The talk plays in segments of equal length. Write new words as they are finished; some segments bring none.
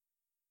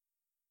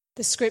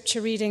The scripture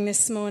reading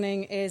this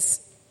morning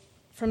is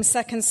from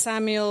 2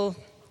 Samuel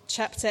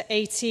chapter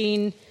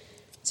 18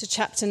 to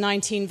chapter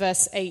 19,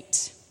 verse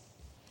 8.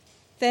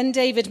 Then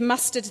David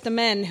mustered the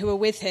men who were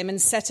with him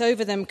and set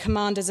over them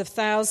commanders of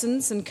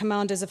thousands and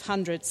commanders of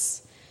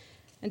hundreds.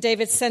 And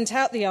David sent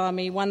out the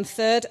army,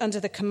 1/3 under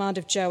the command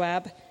of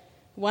Joab,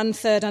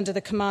 1/3 under the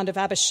command of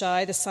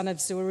Abishai, the son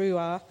of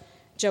Zeruiah,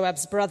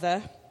 Joab's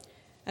brother,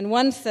 and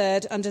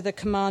 1/3 under the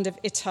command of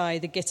Ittai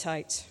the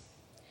Gittite.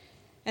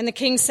 And the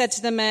king said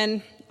to the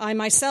men, I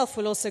myself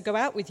will also go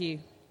out with you.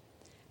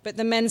 But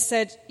the men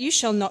said, You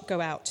shall not go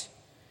out.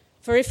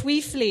 For if we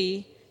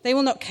flee, they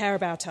will not care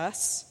about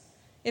us.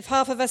 If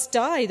half of us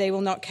die, they will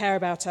not care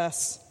about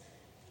us.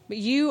 But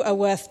you are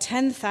worth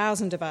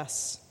 10,000 of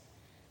us.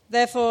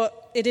 Therefore,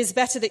 it is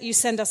better that you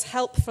send us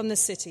help from the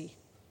city.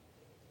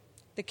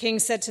 The king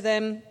said to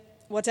them,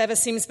 Whatever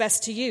seems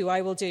best to you, I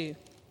will do.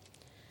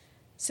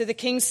 So the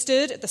king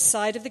stood at the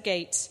side of the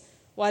gate,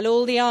 while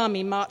all the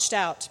army marched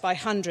out by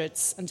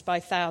hundreds and by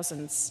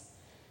thousands.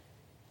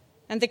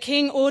 And the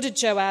king ordered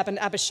Joab and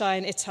Abishai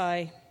and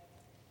Ittai,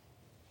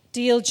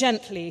 Deal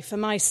gently for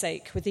my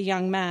sake with the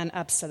young man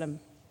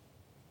Absalom.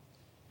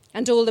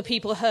 And all the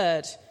people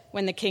heard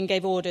when the king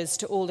gave orders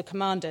to all the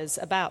commanders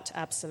about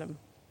Absalom.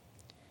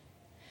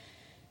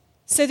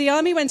 So the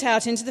army went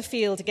out into the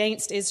field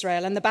against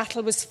Israel, and the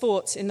battle was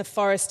fought in the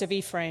forest of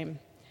Ephraim.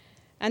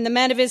 And the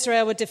men of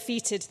Israel were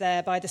defeated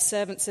there by the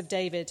servants of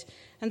David,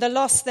 and the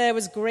loss there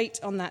was great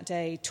on that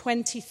day,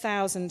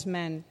 20,000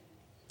 men.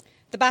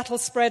 The battle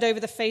spread over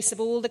the face of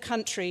all the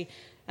country,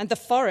 and the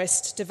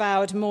forest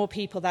devoured more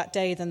people that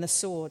day than the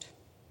sword.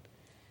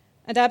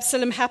 And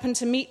Absalom happened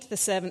to meet the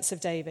servants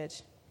of David.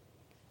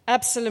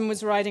 Absalom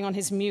was riding on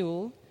his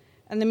mule,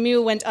 and the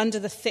mule went under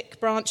the thick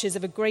branches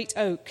of a great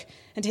oak,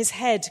 and his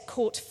head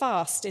caught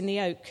fast in the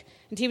oak,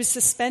 and he was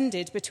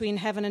suspended between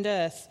heaven and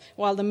earth,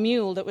 while the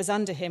mule that was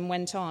under him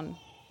went on.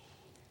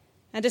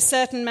 And a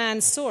certain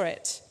man saw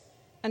it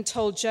and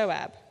told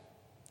Joab,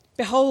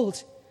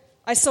 Behold,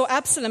 I saw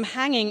Absalom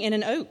hanging in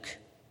an oak.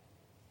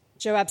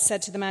 Joab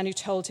said to the man who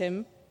told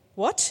him,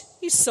 What?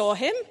 You saw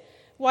him?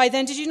 Why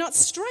then did you not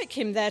strike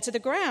him there to the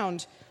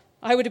ground?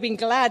 I would have been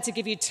glad to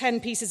give you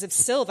 10 pieces of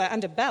silver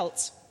and a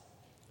belt.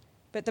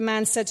 But the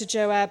man said to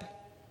Joab,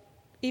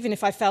 Even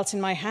if I felt in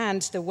my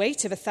hand the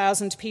weight of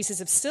 1,000 pieces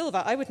of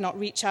silver, I would not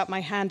reach out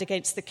my hand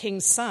against the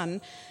king's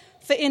son.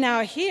 For in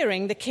our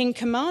hearing the king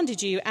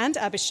commanded you and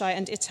Abishai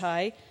and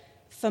Ittai,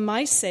 For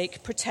my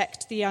sake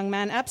protect the young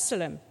man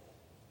Absalom.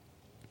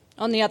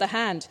 On the other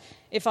hand,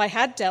 if I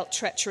had dealt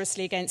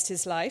treacherously against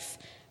his life,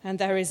 and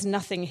there is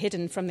nothing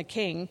hidden from the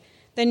king,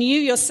 then you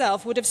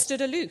yourself would have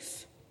stood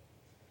aloof.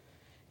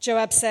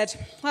 Joab said,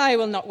 I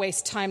will not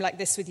waste time like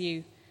this with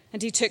you.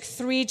 And he took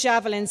 3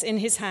 javelins in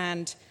his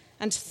hand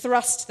and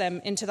thrust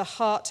them into the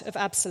heart of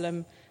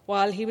Absalom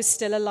while he was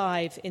still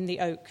alive in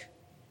the oak.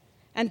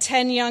 And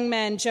 10 young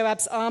men,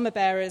 Joab's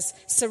armor-bearers,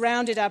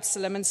 surrounded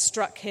Absalom and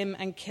struck him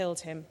and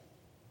killed him.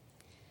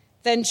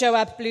 Then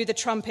Joab blew the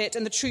trumpet,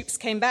 and the troops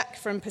came back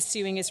from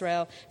pursuing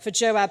Israel, for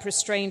Joab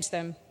restrained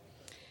them.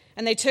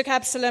 And they took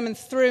Absalom and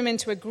threw him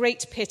into a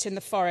great pit in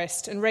the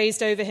forest, and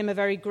raised over him a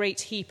very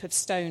great heap of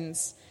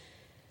stones.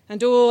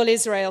 And all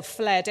Israel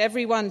fled,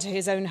 every one to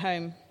his own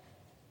home.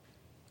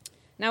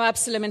 Now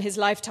Absalom in his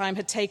lifetime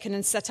had taken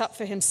and set up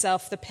for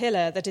himself the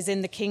pillar that is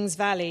in the king's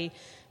valley,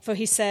 for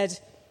he said,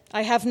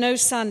 I have no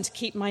son to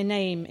keep my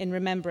name in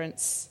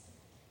remembrance.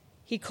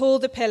 He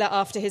called the pillar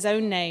after his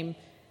own name,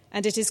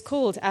 and it is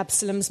called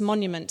Absalom's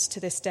monument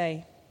to this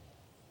day.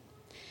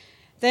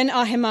 Then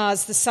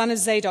Ahimaaz, the son of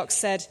Zadok,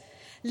 said,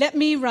 Let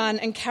me run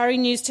and carry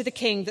news to the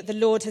king that the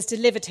Lord has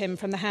delivered him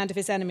from the hand of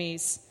his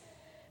enemies.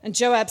 And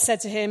Joab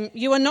said to him,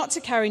 You are not to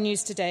carry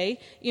news today.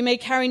 You may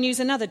carry news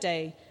another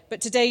day. But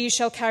today you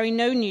shall carry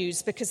no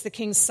news, because the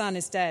king's son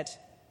is dead.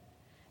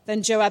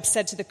 Then Joab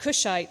said to the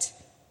Cushite,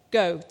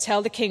 Go,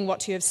 tell the king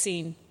what you have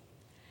seen.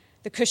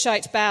 The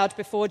Cushite bowed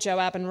before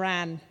Joab and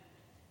ran.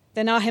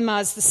 Then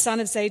Ahimaaz, the son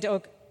of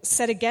Zadok,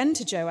 said again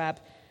to Joab,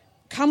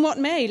 Come what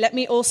may, let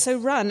me also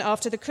run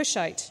after the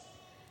Cushite.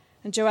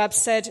 And Joab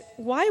said,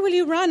 Why will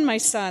you run, my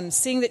son,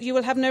 seeing that you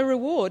will have no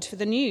reward for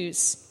the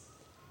news?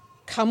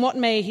 Come what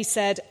may, he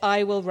said,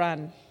 I will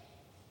run.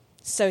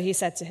 So he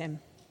said to him,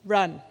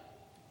 Run.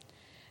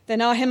 Then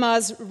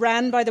Ahimaaz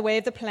ran by the way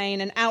of the plain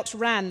and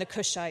outran the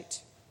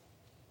Cushite.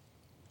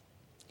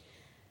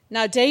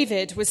 Now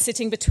David was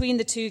sitting between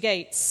the 2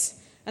 gates,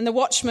 and the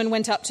watchman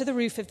went up to the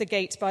roof of the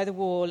gate by the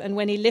wall, and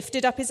when he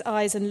lifted up his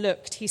eyes and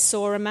looked, he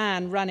saw a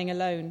man running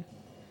alone.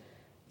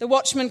 The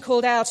watchman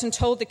called out and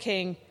told the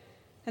king,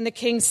 and the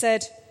king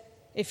said,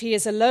 If he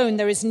is alone,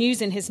 there is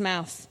news in his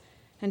mouth.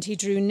 And he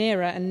drew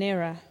nearer and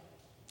nearer.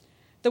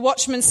 The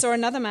watchman saw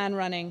another man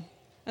running,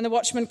 and the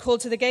watchman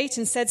called to the gate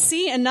and said,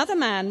 See, another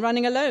man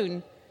running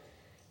alone.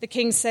 The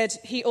king said,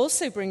 He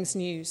also brings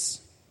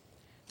news.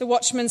 The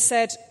watchman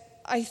said,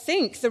 I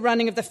think the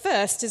running of the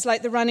first is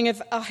like the running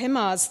of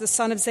Ahimaaz, the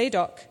son of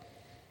Zadok.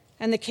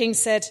 And the king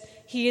said,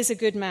 He is a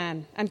good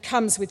man and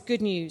comes with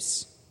good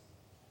news.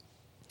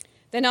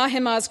 Then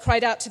Ahimaaz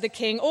cried out to the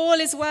king, All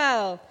is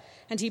well.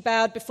 and he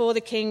bowed before the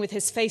king with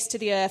his face to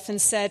the earth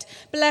and said,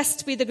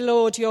 "Blessed be the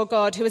Lord your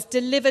God, who has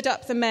delivered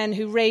up the men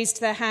who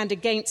raised their hand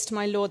against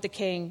my lord the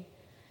king."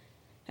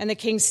 And the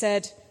king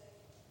said,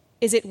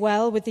 "Is it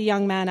well with the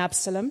young man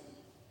Absalom?"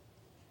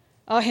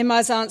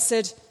 Ahimaaz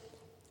answered,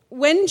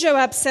 "When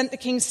Joab sent the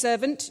king's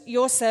servant,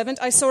 your servant,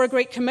 I saw a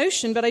great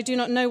commotion, but I do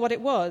not know what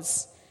it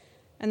was."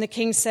 And the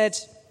king said,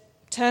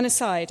 "Turn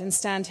aside and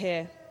stand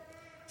here."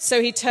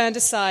 So he turned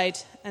aside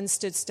and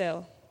stood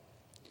still.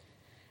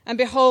 And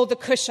behold, the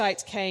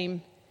Cushite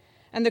came.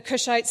 And the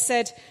Cushite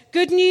said,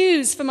 "Good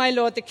news for my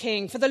lord the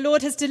king, for the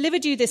Lord has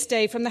delivered you this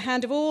day from the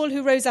hand of all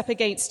who rose up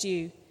against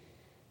you."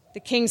 The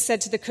king said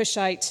to the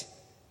Cushite,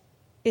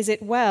 "Is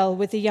it well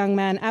with the young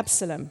man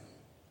Absalom?"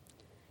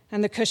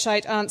 And the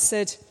Cushite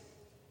answered,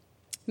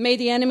 "May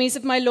the enemies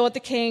of my lord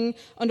the king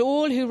and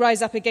all who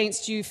rise up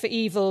against you for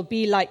evil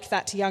be like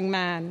that young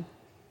man."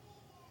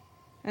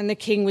 And the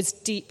king was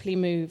deeply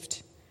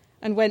moved,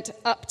 and went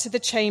up to the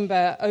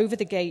chamber over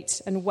the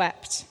gate and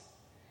wept.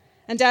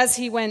 And as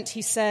he went,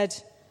 he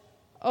said,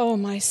 "Oh,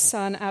 my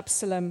son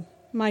Absalom,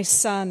 my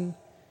son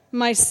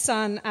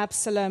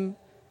Absalom,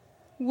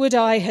 would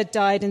I had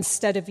died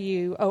instead of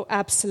you, O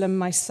Absalom,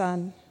 my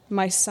son,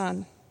 my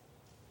son."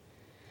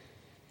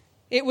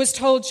 It was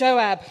told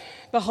Joab,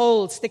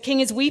 "Behold, the king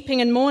is weeping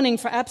and mourning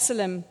for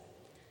Absalom."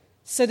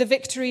 So the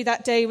victory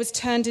that day was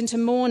turned into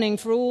mourning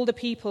for all the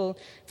people,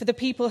 for the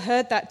people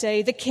heard that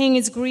day, "The king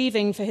is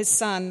grieving for his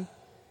son."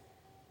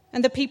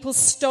 And the people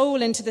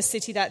stole into the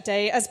city that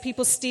day, as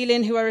people steal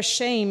in who are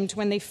ashamed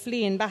when they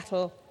flee in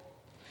battle.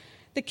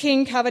 The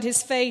king covered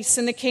his face,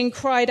 and the king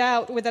cried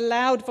out with a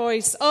loud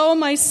voice, "Oh,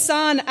 my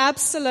son,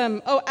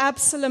 Absalom! Oh,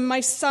 Absalom,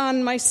 my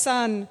son, my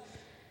son!"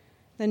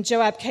 Then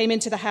Joab came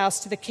into the house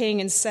to the king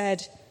and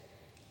said,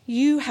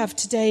 "You have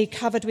today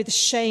covered with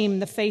shame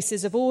the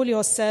faces of all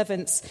your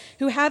servants,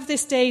 who have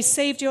this day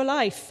saved your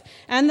life,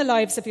 and the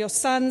lives of your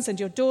sons and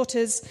your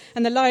daughters,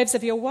 and the lives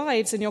of your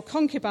wives and your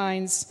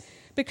concubines,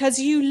 because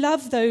you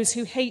love those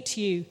who hate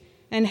you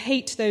and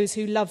hate those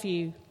who love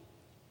you.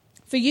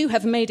 For you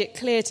have made it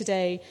clear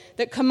today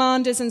that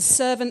commanders and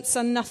servants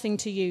are nothing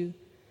to you.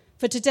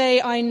 For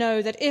today I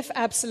know that if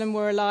Absalom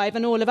were alive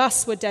and all of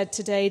us were dead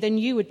today, then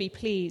you would be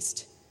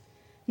pleased.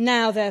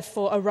 Now,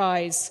 therefore,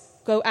 arise,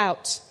 go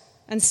out,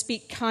 and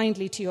speak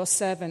kindly to your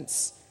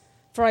servants.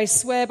 For I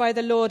swear by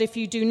the Lord, if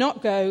you do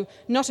not go,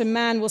 not a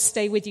man will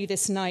stay with you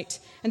this night,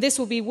 and this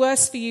will be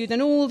worse for you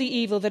than all the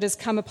evil that has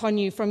come upon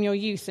you from your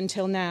youth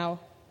until now."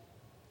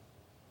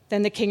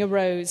 Then the king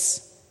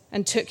arose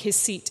and took his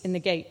seat in the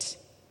gate.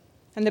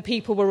 And the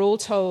people were all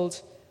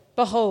told,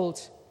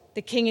 "Behold,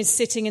 the king is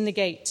sitting in the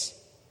gate."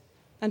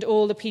 And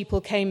all the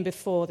people came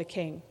before the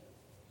king.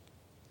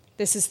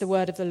 This is the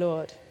word of the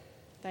Lord.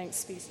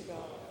 Thanks be to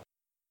God.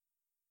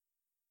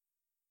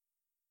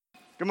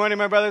 Good morning,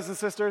 my brothers and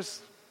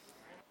sisters.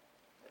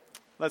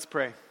 Let's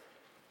pray.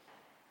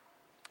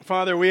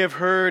 Father, we have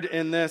heard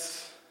in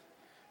this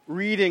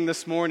reading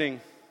this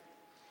morning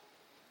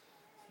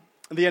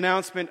the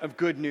announcement of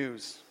good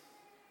news.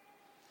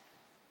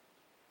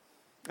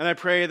 And I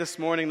pray this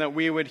morning that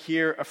we would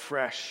hear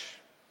afresh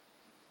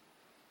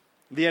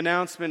the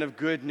announcement of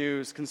good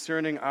news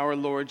concerning our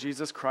Lord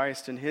Jesus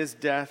Christ and his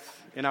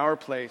death in our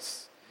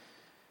place,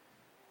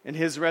 in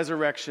his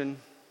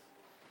resurrection,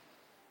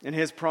 in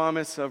his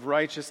promise of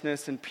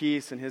righteousness and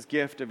peace, and his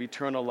gift of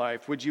eternal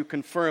life. Would you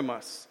confirm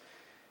us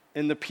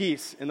in the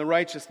peace, in the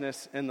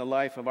righteousness, and the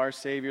life of our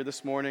Savior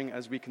this morning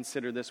as we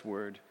consider this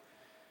word?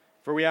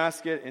 For we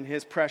ask it in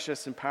his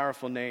precious and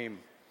powerful name.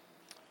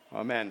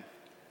 Amen.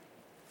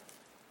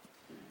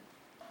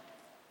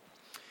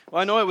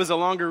 Well, I know it was a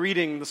longer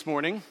reading this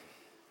morning,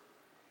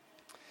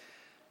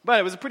 but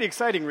it was a pretty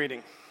exciting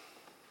reading.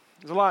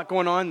 There's a lot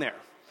going on there.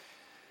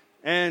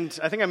 And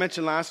I think I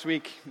mentioned last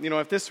week,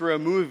 if this were a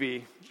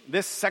movie,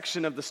 this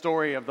section of the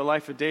story of the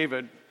life of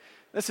David,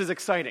 this is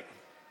exciting.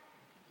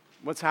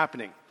 What's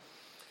happening?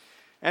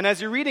 And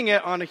as you're reading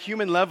it on a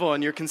human level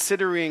and you're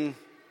considering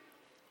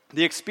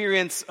the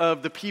experience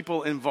of the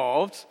people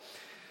involved,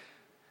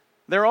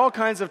 there are all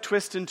kinds of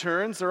twists and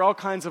turns. There are all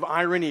kinds of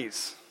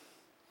ironies.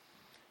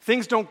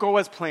 Things don't go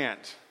as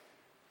planned.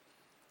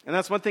 And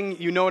that's one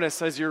thing you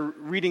notice as you're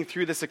reading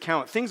through this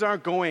account. Things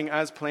aren't going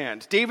as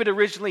planned. David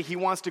originally, he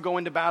wants to go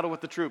into battle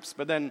with the troops,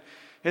 but then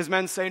his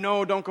men say,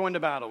 "No, don't go into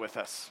battle with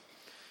us."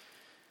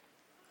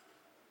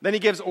 Then he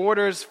gives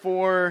orders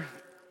for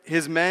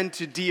his men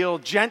to deal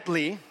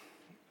gently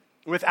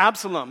with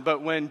Absalom,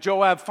 but when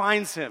Joab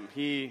finds him,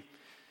 he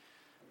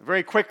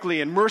very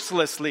quickly and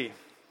mercilessly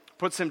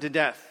puts him to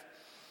death.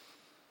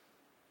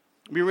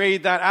 We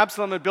read that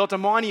Absalom had built a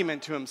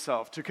monument to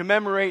himself to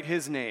commemorate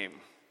his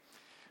name.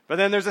 But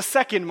then there's a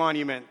second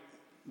monument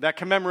that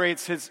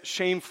commemorates his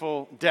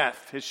shameful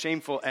death, his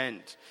shameful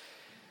end.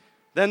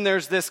 Then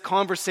there's this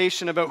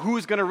conversation about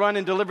who's going to run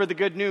and deliver the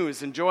good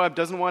news. And Joab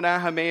doesn't want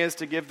Ahimaaz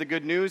to give the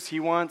good news. He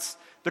wants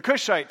the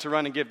Cushite to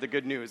run and give the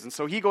good news. And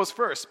so he goes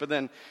first. But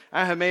then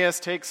Ahimaaz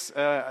takes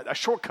a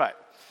shortcut.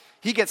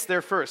 He gets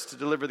there first to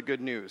deliver the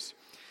good news.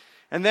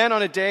 And then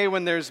on a day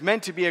when there's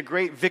meant to be a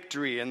great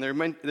victory and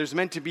there's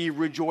meant to be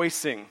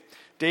rejoicing,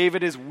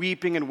 David is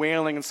weeping and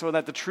wailing, and so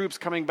that the troops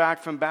coming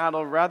back from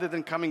battle, rather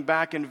than coming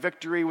back in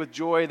victory with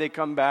joy, they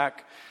come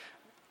back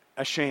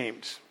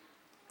ashamed.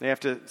 They have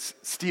to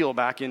steal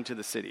back into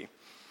the city.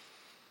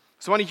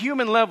 So on a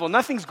human level,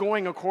 nothing's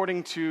going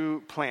according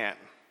to plan.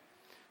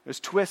 There's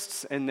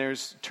twists and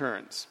there's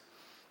turns.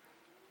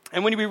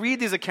 And when we read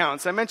these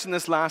accounts, I mentioned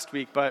this last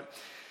week, but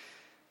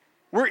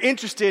we're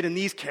interested in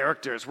these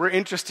characters. We're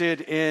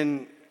interested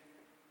in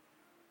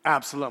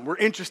Absalom. We're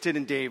interested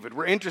in David.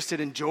 We're interested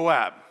in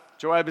Joab.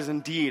 Joab is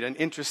indeed an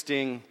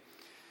interesting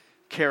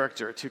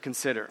character to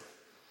consider.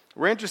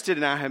 We're interested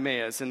in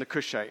Ahimaaz and the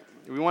Cushite.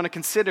 We want to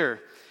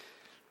consider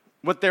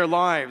what their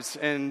lives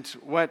and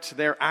what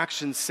their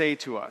actions say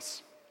to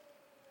us.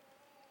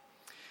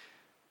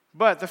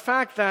 But the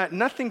fact that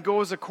nothing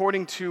goes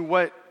according to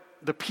what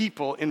the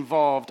people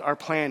involved are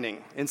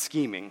planning and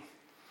scheming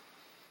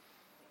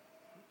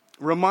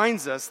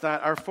reminds us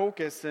that our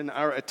focus and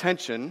our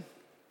attention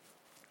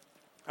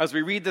as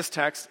we read this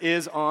text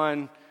is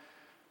on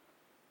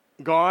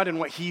God and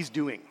what He's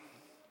doing.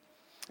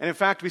 And in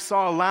fact, we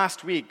saw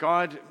last week,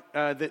 God,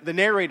 the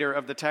narrator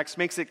of the text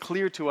makes it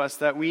clear to us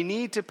that we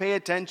need to pay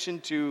attention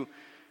to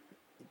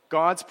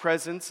God's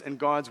presence and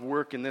God's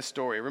work in this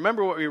story.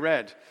 Remember what we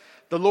read.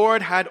 The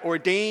Lord had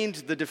ordained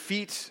the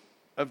defeat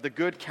of the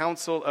good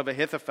counsel of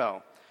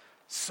Ahithophel,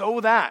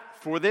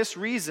 for this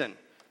reason,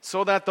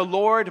 so that the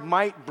Lord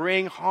might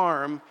bring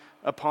harm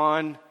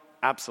upon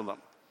Absalom.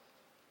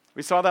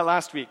 We saw that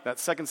last week.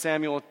 That's 2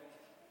 Samuel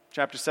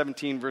chapter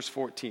 17, verse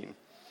 14.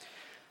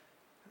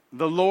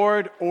 The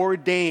Lord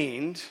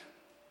ordained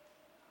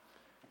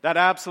that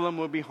Absalom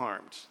would be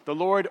harmed. The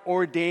Lord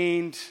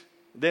ordained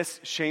this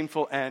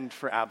shameful end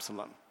for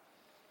Absalom.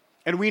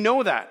 And we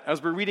know that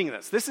as we're reading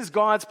this. This is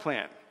God's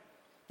plan.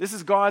 This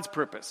is God's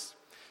purpose.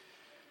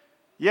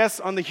 Yes,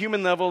 on the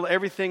human level,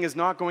 everything is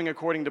not going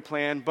according to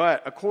plan,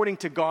 but according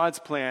to God's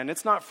plan,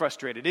 it's not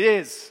frustrated. It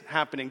is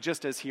happening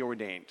just as He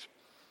ordained.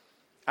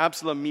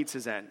 Absalom meets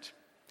his end.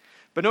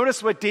 But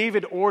notice what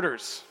David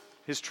orders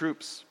his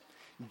troops.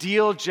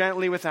 Deal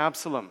gently with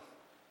Absalom.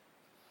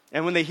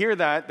 And when they hear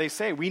that, they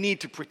say, we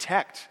need to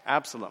protect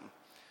Absalom.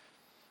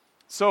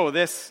 So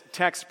this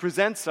text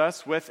presents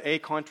us with a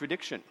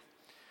contradiction.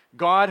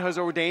 God has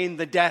ordained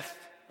the death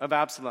of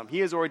Absalom. He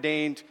has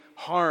ordained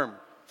harm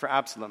for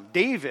Absalom.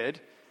 David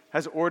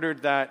has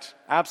ordered that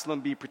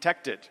Absalom be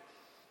protected,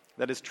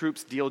 that his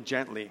troops deal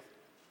gently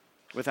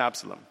with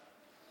Absalom.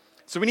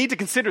 So we need to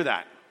consider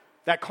that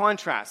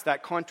contrast,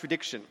 that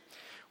contradiction.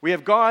 We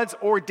have God's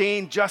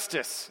ordained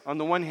justice on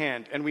the one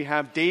hand, and we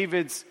have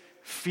David's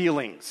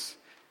feelings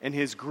and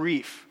his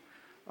grief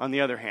on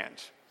the other hand.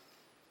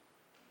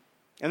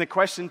 And the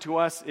question to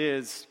us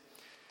is,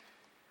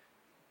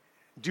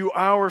 do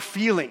our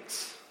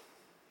feelings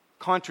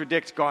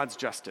contradict God's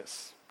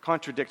justice,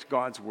 contradict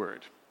God's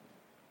word?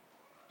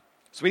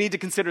 So we need to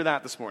consider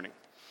that this morning.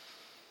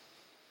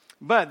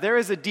 But there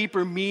is a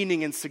deeper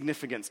meaning and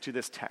significance to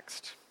this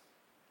text.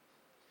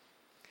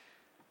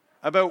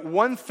 About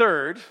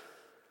 1/3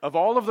 of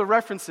all of the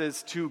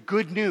references to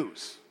good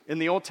news in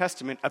the Old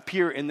Testament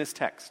appear in this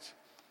text.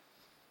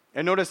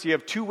 And notice you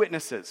have two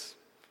witnesses,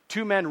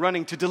 two men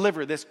running to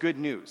deliver this good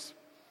news.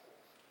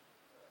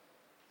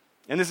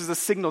 And this is a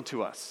signal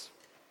to us.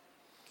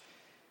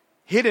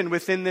 Hidden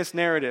within this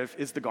narrative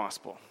is the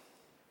gospel.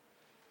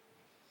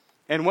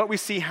 And what we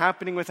see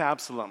happening with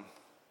Absalom,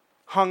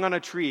 hung on a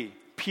tree,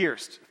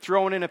 pierced,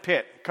 thrown in a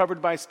pit,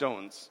 covered by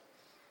stones,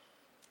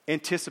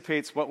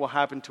 anticipates what will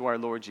happen to our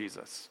Lord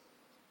Jesus.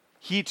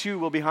 He too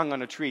will be hung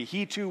on a tree.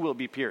 He too will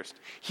be pierced.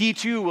 He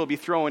too will be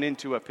thrown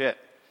into a pit.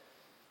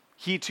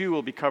 He too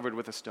will be covered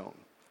with a stone.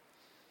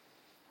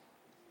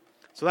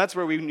 So that's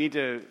where we need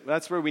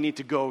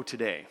to go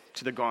today,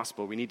 to the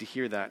gospel. We need to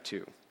hear that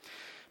too.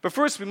 But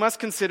first we must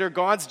consider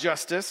God's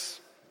justice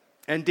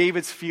and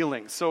David's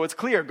feelings. So it's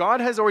clear,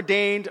 God has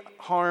ordained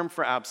harm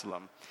for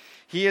Absalom.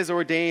 He has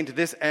ordained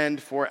this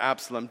end for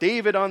Absalom.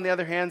 David, on the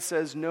other hand,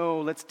 says,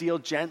 no, let's deal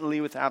gently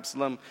with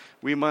Absalom.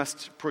 We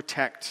must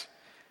protect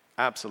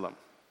Absalom.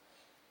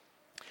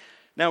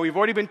 Now, we've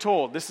already been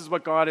told this is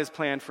what God has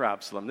planned for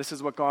Absalom. This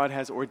is what God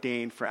has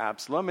ordained for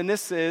Absalom. And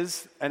this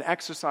is an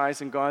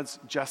exercise in God's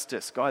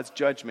justice, God's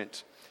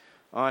judgment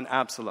on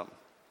Absalom.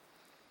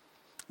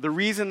 The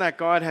reason that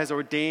God has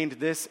ordained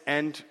this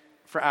end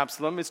for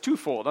Absalom is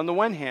twofold. On the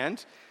one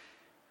hand,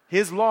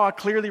 His law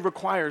clearly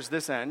requires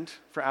this end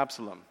for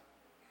Absalom.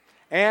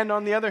 And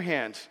on the other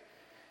hand,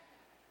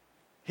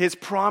 His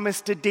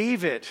promise to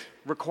David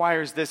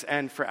requires this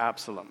end for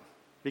Absalom.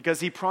 Because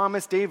He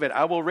promised David,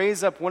 I will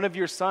raise up one of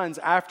your sons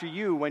after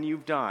you when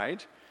you've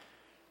died.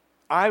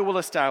 I will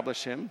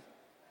establish him.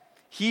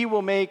 He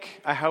will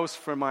make a house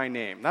for my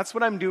name. That's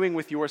what I'm doing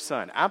with your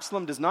son.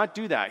 Absalom does not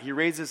do that. He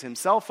raises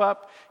himself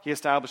up. He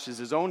establishes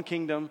his own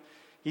kingdom.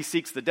 He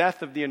seeks the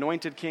death of the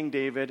anointed King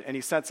David, and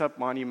he sets up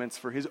monuments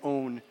for his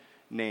own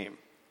name.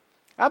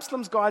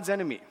 Absalom's God's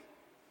enemy.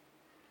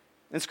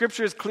 And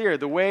Scripture is clear.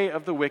 The way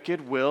of the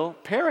wicked will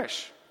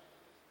perish.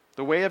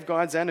 The way of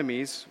God's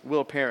enemies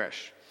will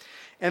perish.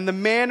 And the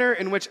manner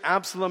in which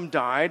Absalom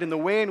died and the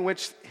way in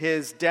which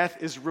his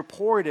death is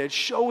reported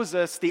shows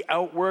us the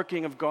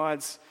outworking of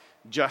God's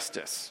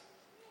justice.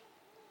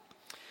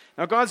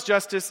 Now, God's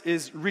justice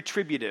is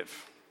retributive.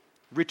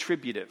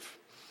 Retributive.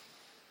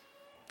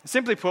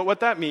 Simply put, what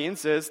that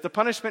means is the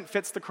punishment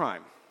fits the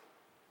crime.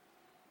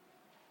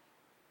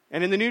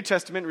 And in the New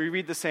Testament, we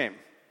read the same.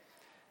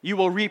 You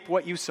will reap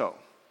what you sow.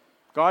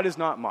 God is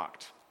not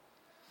mocked.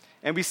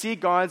 And we see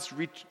God's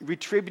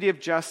retributive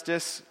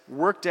justice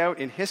worked out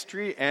in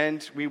history,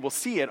 and we will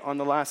see it on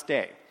the last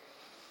day.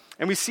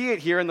 And we see it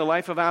here in the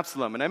life of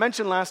Absalom. And I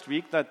mentioned last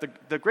week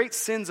that the great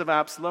sins of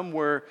Absalom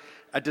were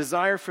a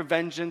desire for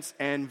vengeance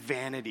and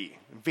vanity,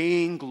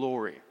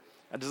 vainglory,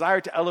 a desire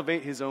to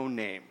elevate his own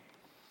name.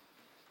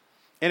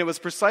 And it was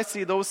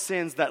precisely those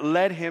sins that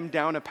led him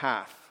down a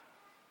path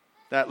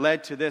that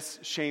led to this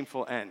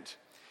shameful end.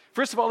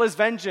 First of all, his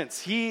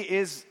vengeance.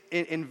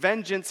 In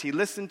vengeance, he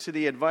listened to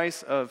the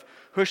advice of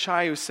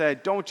Hushai, who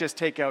said, don't just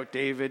take out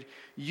David.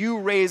 You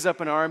raise up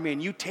an army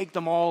and you take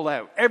them all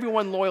out.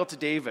 Everyone loyal to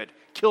David.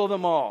 Kill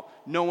them all.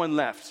 No one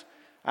left.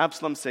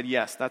 Absalom said,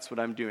 yes, that's what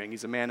I'm doing.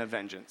 He's a man of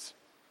vengeance.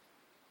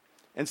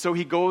 And so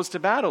he goes to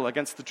battle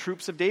against the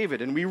troops of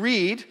David. And we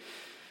read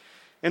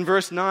in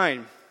verse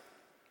 9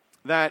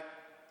 that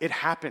it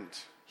happened.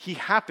 He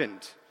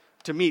happened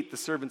to meet the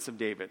servants of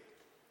David.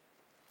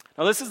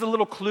 Now, this is a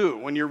little clue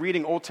when you're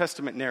reading Old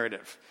Testament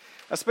narrative,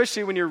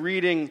 especially when you're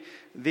reading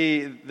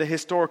the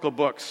historical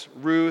books,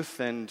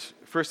 Ruth and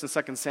 1st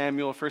and 2nd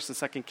Samuel,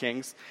 1st and 2nd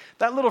Kings.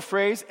 That little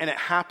phrase, and it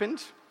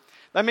happened,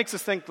 that makes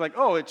us think like,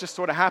 oh, it just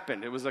sort of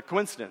happened. It was a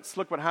coincidence.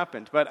 Look what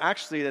happened. But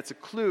actually, that's a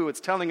clue.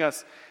 It's telling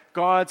us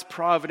God's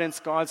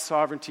providence, God's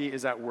sovereignty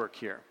is at work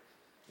here.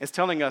 It's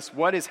telling us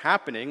what is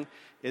happening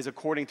is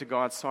according to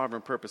God's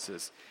sovereign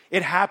purposes.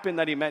 It happened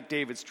that he met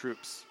David's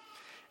troops,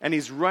 and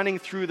he's running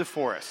through the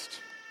forest.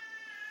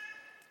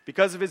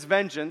 Because of his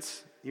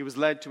vengeance, he was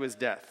led to his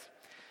death.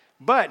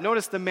 But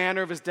notice the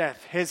manner of his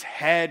death. His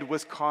head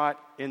was caught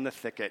in the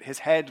thicket. His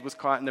head was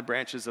caught in the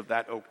branches of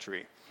that oak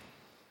tree.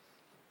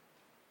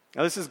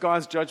 Now, this is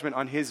God's judgment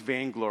on his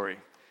vainglory.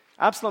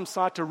 Absalom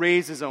sought to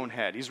raise his own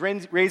head. He's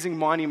raising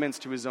monuments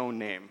to his own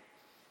name.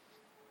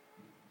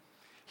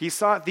 He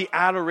sought the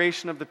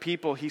adoration of the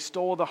people. He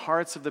stole the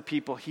hearts of the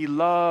people. He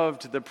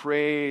loved the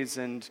praise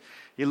and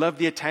he loved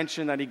the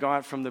attention that he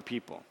got from the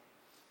people.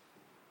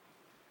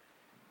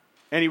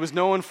 And he was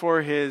known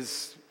for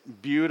his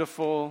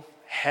beautiful,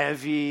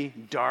 heavy,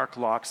 dark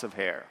locks of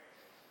hair.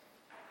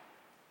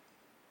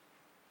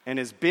 And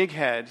his big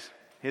head,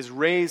 his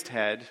raised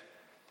head,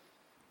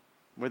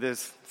 with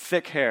his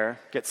thick hair,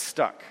 gets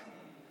stuck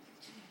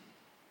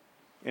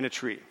in a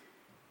tree.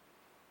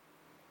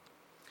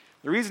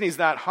 The reason he's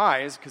that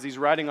high is because he's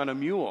riding on a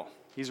mule.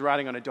 He's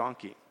riding on a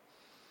donkey.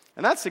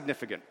 And that's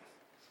significant.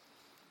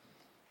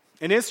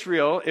 In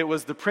Israel, it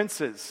was the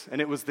princes and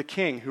it was the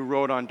king who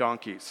rode on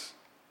donkeys,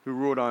 who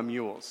rode on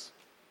mules.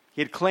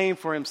 He had claimed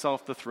for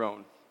himself the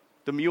throne.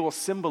 The mule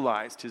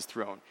symbolized his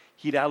throne.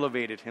 He'd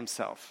elevated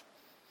himself.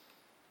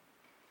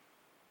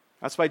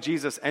 That's why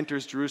Jesus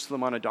enters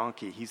Jerusalem on a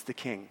donkey. He's the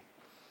king.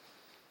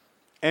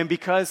 And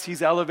because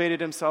he's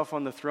elevated himself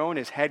on the throne,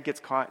 his head gets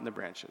caught in the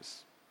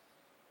branches.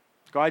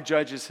 God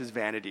judges his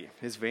vanity,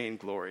 his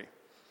vainglory.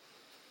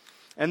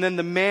 And then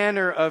the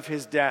manner of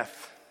his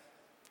death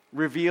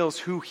reveals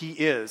who he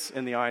is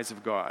in the eyes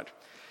of God.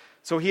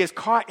 So he is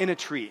caught in a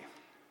tree.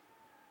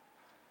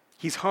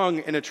 He's hung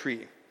in a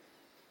tree.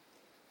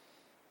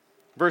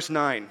 Verse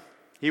 9,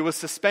 he was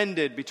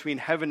suspended between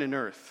heaven and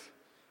earth,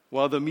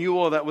 while the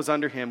mule that was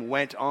under him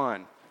went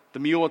on. The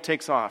mule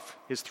takes off.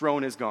 His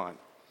throne is gone.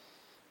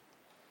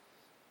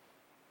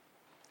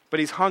 But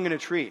he's hung in a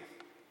tree.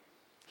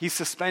 He's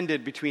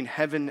suspended between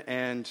heaven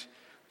and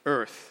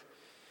earth.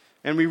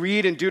 And we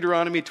read in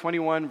Deuteronomy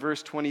 21,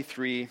 verse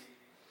 23,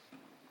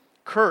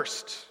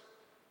 cursed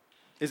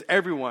is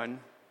everyone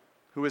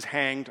who is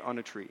hanged on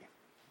a tree.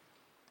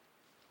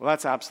 Well,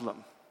 that's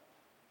Absalom.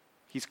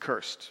 He's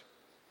cursed.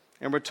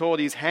 And we're told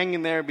he's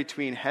hanging there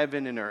between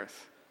heaven and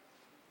earth.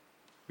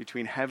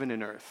 Between heaven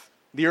and earth.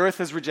 The earth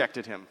has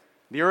rejected him.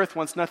 The earth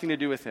wants nothing to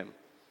do with him.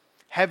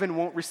 Heaven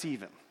won't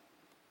receive him.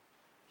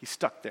 He's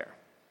stuck there.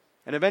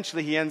 And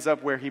eventually he ends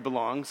up where he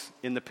belongs,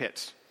 in the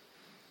pit.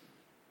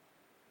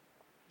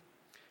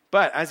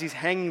 But as he's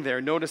hanging there,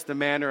 notice the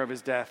manner of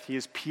his death. He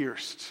is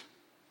pierced.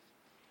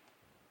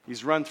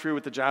 He's run through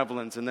with the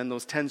javelins, and then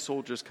those 10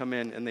 soldiers come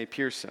in and they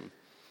pierce him.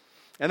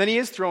 And then he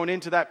is thrown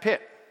into that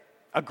pit,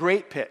 a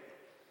great pit.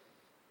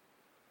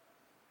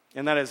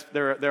 And that is,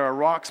 there are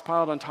rocks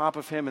piled on top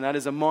of him, and that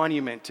is a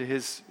monument to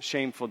his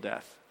shameful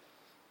death.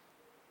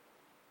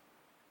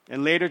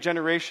 In later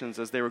generations,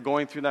 as they were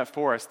going through that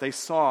forest, they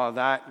saw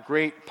that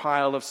great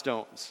pile of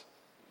stones,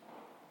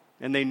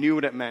 and they knew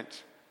what it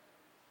meant.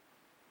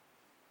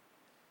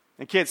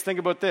 And kids, think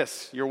about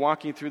this. You're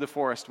walking through the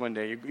forest one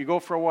day. You go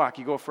for a walk,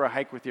 you go for a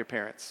hike with your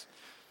parents,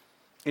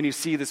 and you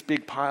see this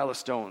big pile of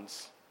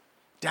stones.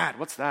 Dad,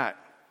 what's that?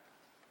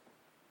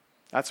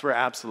 That's where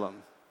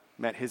Absalom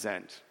met his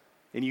end.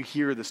 And you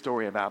hear the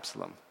story of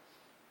Absalom.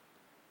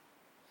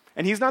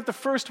 And he's not the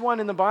first one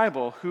in the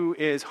Bible who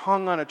is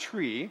hung on a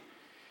tree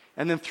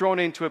and then thrown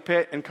into a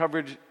pit and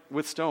covered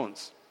with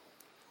stones.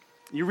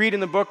 You read in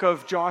the book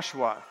of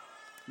Joshua,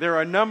 there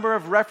are a number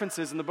of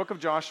references in the book of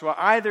Joshua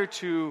either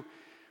to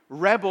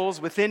rebels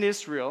within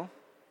Israel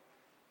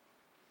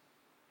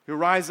who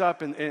rise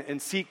up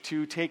and seek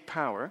to take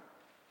power,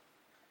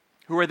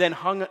 who are then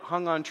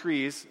hung on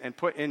trees and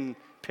put in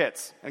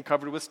pits and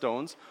covered with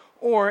stones,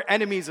 or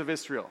enemies of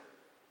Israel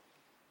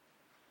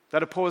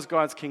that oppose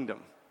God's kingdom.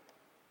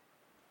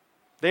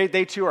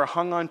 They too are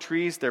hung on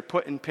trees, they're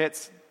put in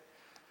pits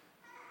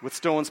with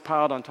stones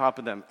piled on top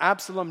of them.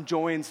 Absalom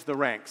joins the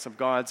ranks of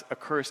God's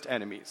accursed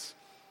enemies.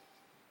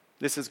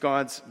 This is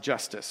God's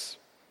justice.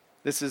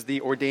 This is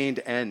the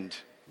ordained end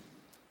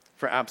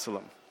for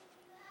Absalom.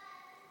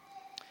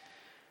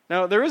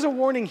 Now, there is a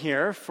warning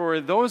here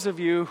for those of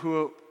you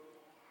who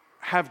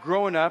have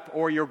grown up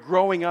or you're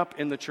growing up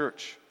in the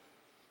church.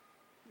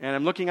 And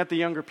I'm looking at the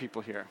younger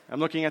people here. I'm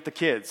looking at the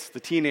kids, the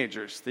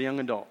teenagers, the young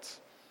adults.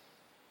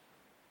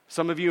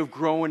 Some of you have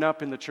grown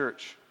up in the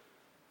church.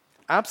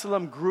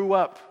 Absalom grew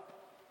up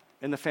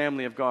in the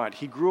family of God.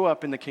 He grew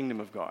up in the kingdom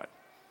of God.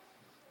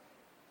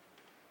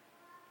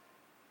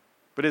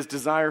 But his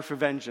desire for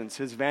vengeance,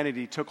 his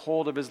vanity, took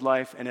hold of his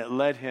life, and it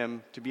led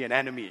him to be an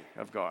enemy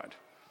of God,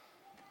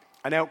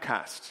 an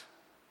outcast.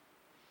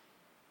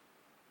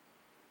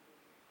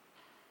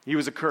 He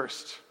was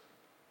accursed.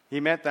 He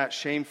met that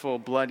shameful,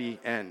 bloody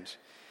end.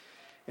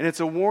 And it's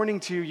a warning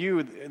to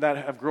you that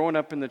have grown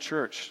up in the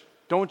church.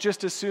 Don't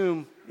just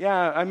assume,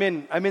 yeah, I'm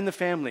in the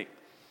family.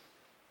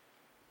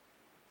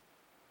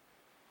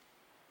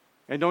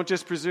 And don't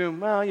just presume,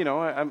 well,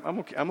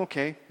 I'm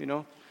okay,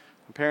 My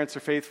parents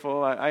are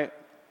faithful.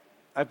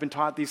 I've been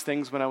taught these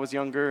things when I was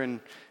younger, and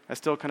I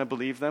still kind of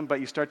believe them. But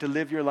you start to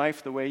live your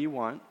life the way you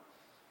want.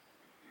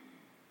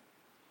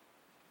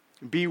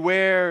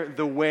 Beware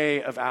the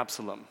way of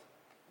Absalom.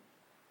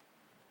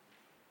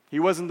 He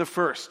wasn't the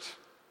first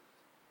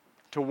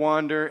to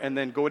wander and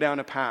then go down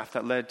a path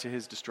that led to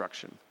his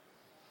destruction.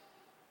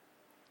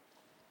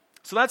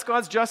 So that's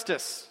God's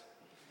justice.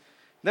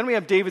 Then we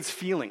have David's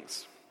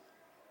feelings.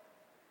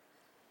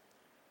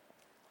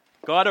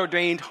 God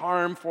ordained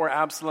harm for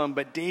Absalom,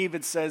 but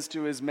David says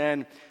to his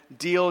men,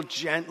 deal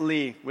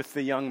gently with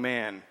the young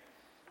man,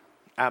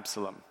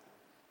 Absalom.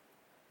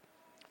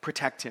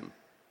 Protect him.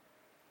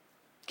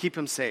 Keep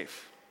him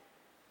safe.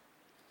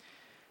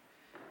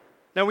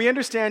 Now we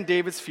understand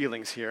David's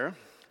feelings here,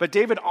 but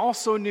David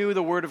also knew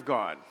the word of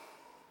God.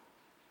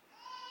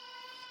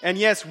 And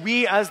yes,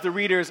 we as the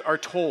readers are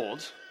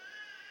told,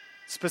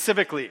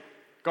 specifically,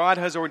 God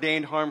has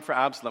ordained harm for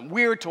Absalom.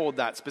 We're told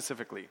that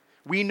specifically.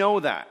 We know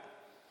that.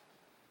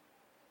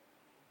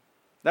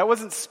 That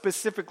wasn't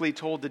specifically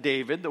told to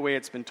David the way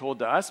it's been told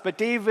to us, but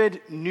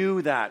David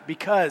knew that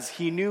because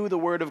he knew the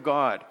word of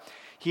God.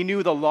 He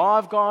knew the law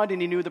of God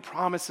and he knew the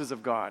promises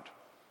of God.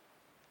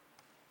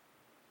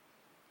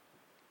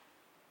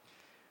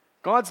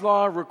 God's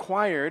law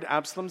required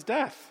Absalom's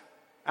death.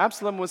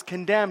 Absalom was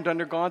condemned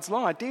under God's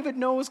law. David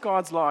knows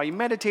God's law. He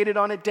meditated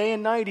on it day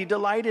and night. He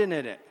delighted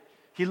in it.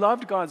 He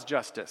loved God's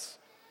justice.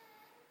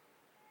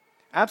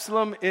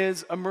 Absalom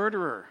is a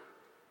murderer.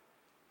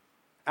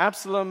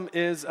 Absalom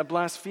is a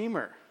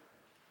blasphemer.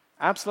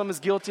 Absalom is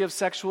guilty of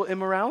sexual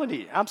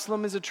immorality.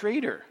 Absalom is a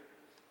traitor.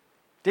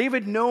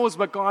 David knows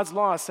what God's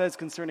law says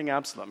concerning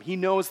Absalom. He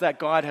knows that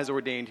God has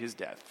ordained his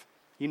death.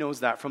 He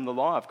knows that from the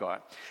law of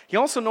God. He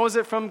also knows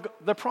it from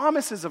the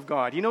promises of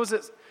God. He knows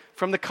it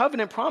from the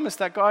covenant promise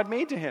that God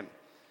made to him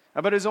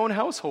about his own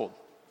household.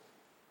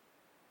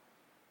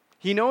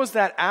 He knows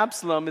that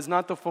Absalom is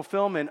not the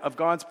fulfillment of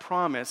God's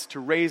promise to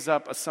raise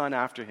up a son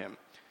after him,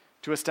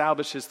 to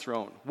establish his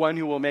throne, one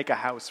who will make a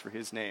house for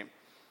his name.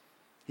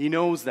 He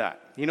knows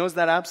that. He knows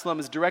that Absalom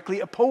is directly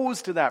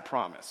opposed to that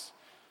promise.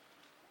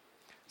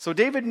 So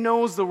David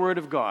knows the word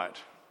of God.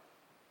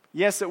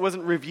 Yes, it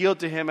wasn't revealed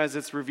to him as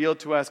it's revealed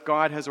to us.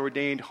 God has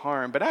ordained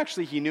harm, but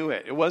actually he knew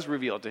it. It was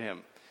revealed to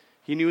him.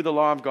 He knew the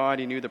law of God.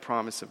 He knew the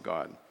promise of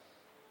God.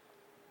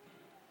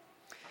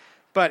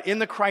 But in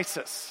the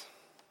crisis,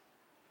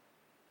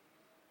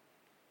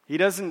 he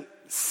doesn't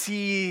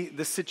see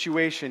the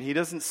situation. He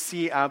doesn't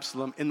see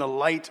Absalom in the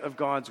light of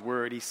God's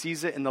word. He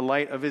sees it in the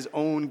light of his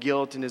own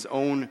guilt and his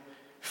own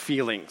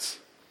feelings.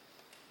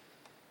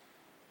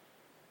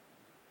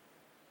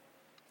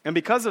 And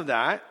because of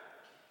that,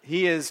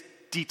 he is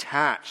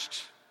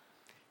detached.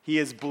 He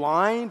is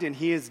blind and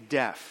he is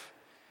deaf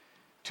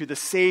to the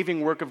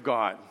saving work of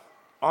God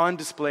on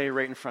display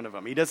right in front of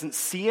him. He doesn't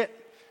see it.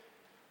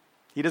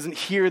 He doesn't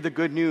hear the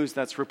good news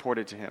that's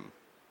reported to him.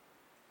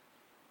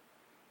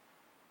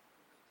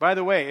 By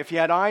the way, if he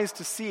had eyes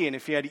to see and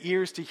if he had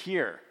ears to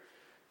hear,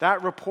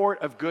 that report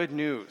of good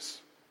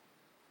news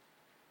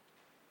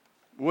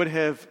would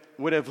have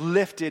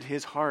lifted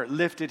his heart,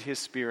 lifted his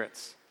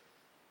spirits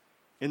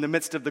in the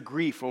midst of the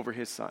grief over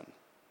his son.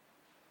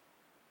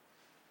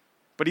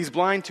 But he's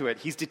blind to it.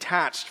 He's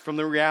detached from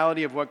the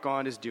reality of what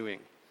God is doing.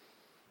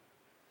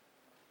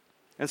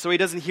 And so he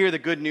doesn't hear the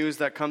good news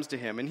that comes to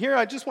him. And here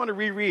I just want to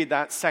reread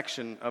that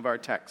section of our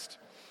text.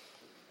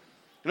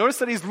 Notice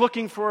that he's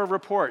looking for a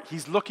report.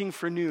 He's looking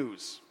for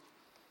news.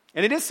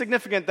 And it is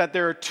significant that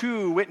there are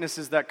two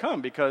witnesses that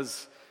come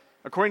because,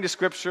 according to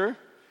Scripture,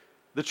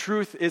 the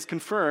truth is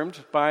confirmed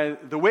by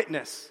the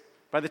witness,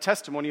 by the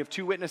testimony of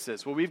two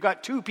witnesses. Well, we've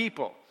got two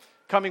people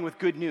coming with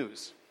good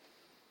news.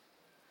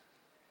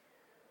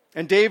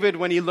 And David,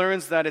 when he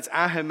learns that it's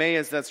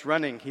Ahimaaz that's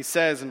running, he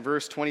says in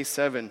verse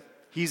 27,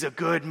 he's a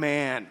good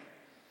man.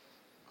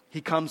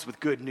 He comes with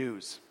good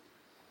news.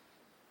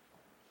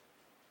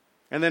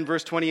 And then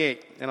verse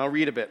 28, and I'll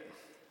read a bit.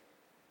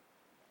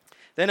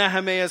 Then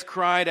Ahimaaz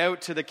cried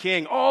out to the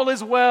king, all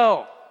is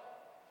well.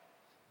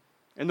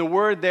 And the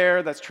word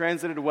there that's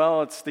translated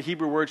well, it's the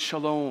Hebrew word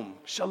shalom.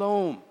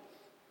 Shalom.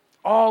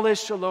 All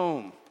is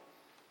shalom.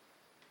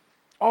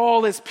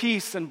 All is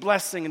peace and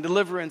blessing and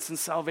deliverance and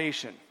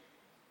salvation.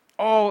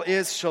 All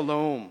is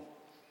shalom.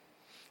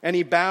 And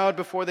he bowed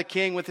before the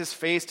king with his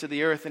face to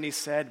the earth, and he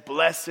said,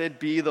 blessed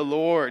be the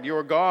Lord,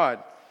 your God,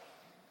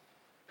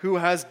 who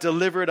has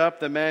delivered up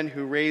the men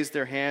who raised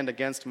their hand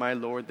against my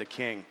lord the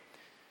king.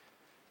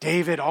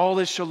 David, all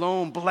is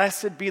shalom.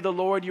 Blessed be the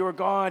Lord your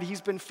God.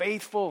 He's been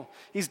faithful.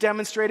 He's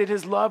demonstrated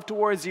his love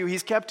towards you.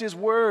 He's kept his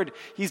word.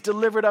 He's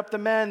delivered up the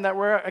men that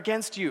were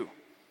against you.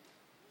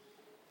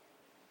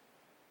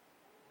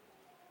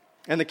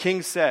 And the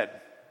king said,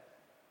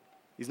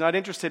 he's not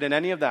interested in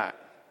any of that.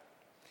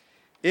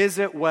 Is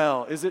it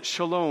well? Is it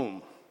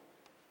shalom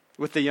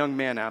with the young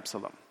man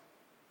Absalom?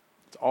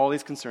 It's all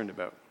he's concerned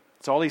about.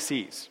 It's all he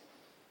sees.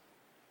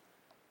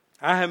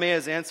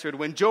 Ahimaaz answered,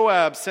 when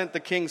Joab sent the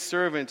king's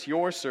servant,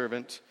 your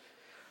servant,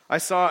 I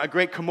saw a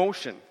great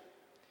commotion,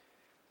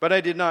 but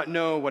I did not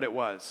know what it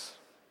was.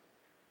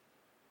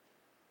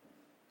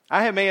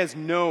 Ahimaaz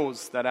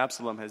knows that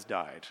Absalom has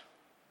died.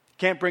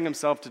 Can't bring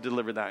himself to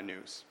deliver that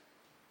news.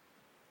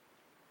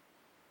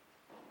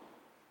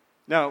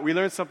 Now, we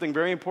learned something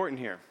very important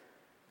here.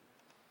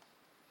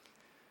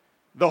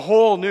 The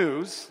whole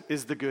news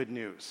is the good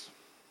news.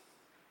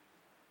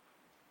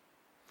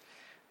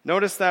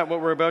 Notice that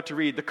what we're about to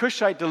read, the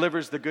Cushite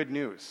delivers the good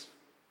news.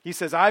 He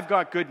says, I've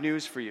got good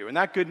news for you. And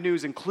that good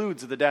news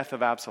includes the death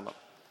of Absalom.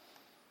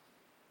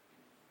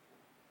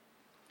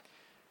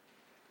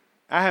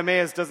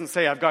 Ahimaaz doesn't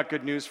say, I've got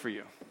good news for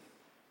you.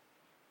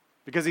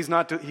 Because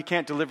he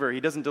can't deliver, he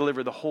doesn't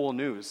deliver the whole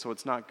news, so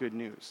it's not good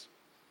news.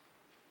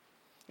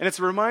 And it's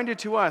a reminder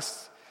to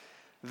us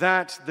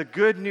that the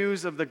good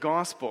news of the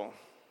gospel,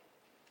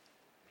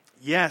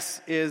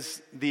 yes,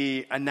 is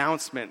the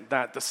announcement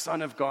that the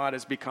Son of God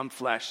has become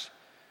flesh.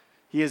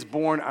 He has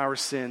borne our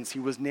sins. He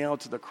was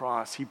nailed to the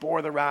cross. He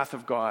bore the wrath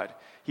of God.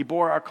 He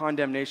bore our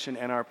condemnation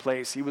and our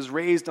place. He was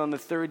raised on the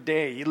third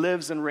day. He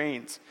lives and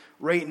reigns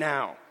right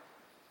now.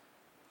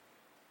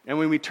 And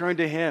when we turn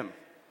to him,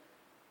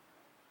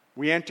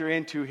 we enter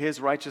into his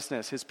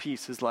righteousness, his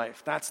peace, his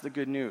life. That's the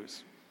good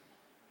news.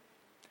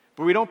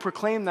 But we don't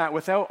proclaim that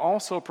without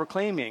also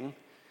proclaiming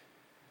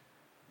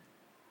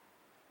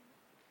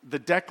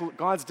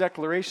God's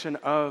declaration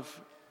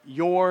of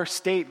your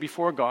state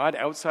before God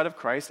outside of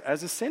Christ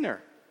as a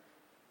sinner,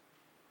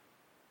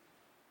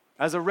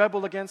 as a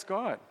rebel against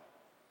God.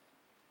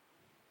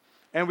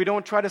 And we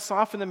don't try to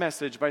soften the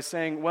message by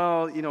saying,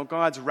 well,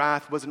 God's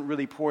wrath wasn't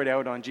really poured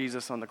out on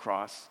Jesus on the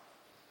cross.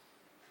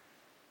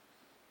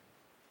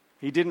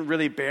 He didn't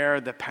really bear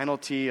the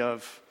penalty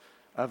of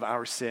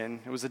our sin.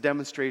 It was a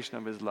demonstration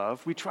of his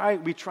love. We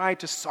try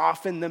to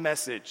soften the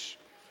message,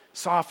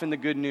 soften the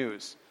good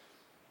news.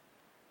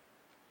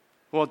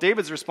 Well,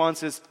 David's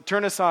response is,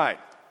 turn aside.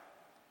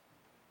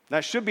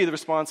 That should be the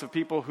response of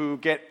people who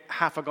get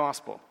half a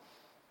gospel.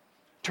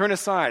 Turn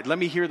aside. Let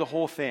me hear the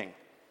whole thing.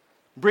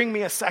 Bring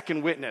me a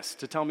second witness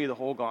to tell me the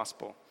whole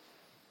gospel.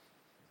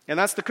 And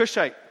that's the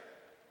Cushite.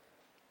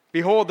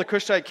 Behold, the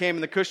Cushite came,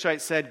 and the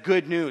Cushite said,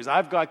 good news.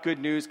 I've got good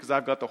news because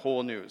I've got the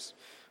whole news.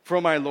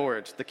 From my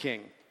Lord, the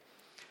king.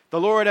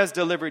 The Lord has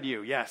delivered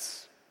you,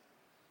 yes,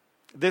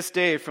 this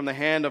day from the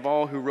hand of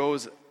all who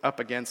rose up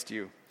against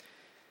you.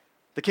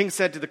 The king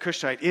said to the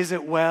Cushite, is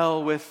it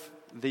well with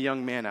the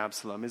young man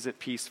Absalom? Is it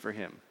peace for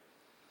him?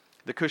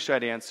 The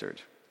Cushite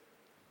answered,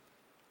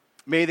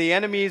 may the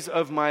enemies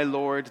of my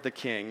lord the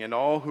king and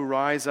all who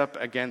rise up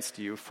against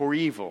you for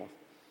evil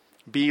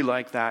be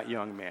like that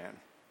young man.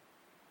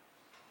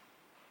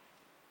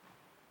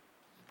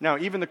 Now,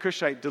 even the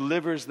Cushite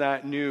delivers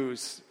that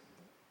news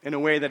in a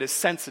way that is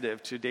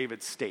sensitive to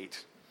David's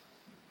state.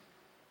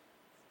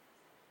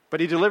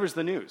 But he delivers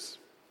the news.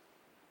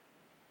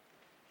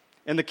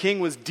 And the king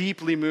was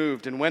deeply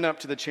moved and went up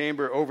to the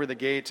chamber over the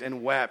gate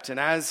and wept. And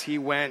as he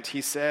went, he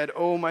said,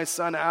 oh, my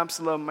son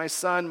Absalom, my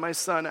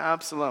son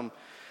Absalom,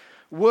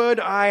 would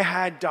I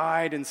had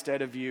died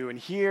instead of you. And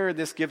here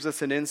this gives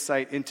us an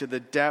insight into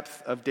the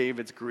depth of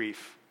David's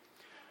grief.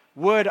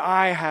 Would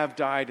I have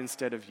died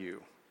instead of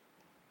you.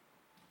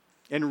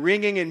 And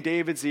ringing in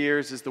David's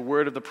ears is the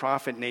word of the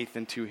prophet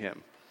Nathan to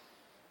him.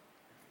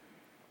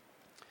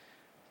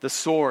 The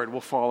sword will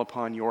fall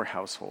upon your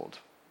household.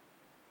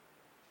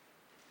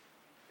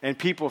 And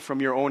people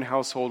from your own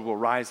household will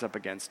rise up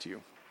against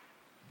you.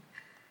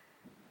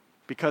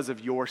 Because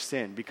of your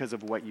sin, because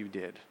of what you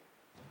did.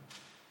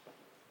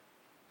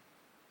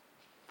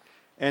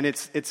 And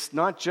it's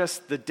not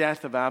just the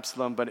death of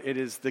Absalom, but it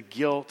is the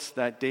guilt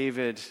that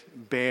David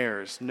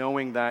bears,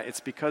 knowing that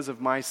it's because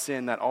of my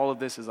sin that all of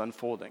this is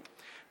unfolding.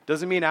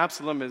 Doesn't mean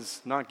Absalom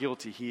is not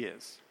guilty, he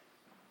is.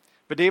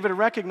 But David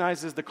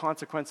recognizes the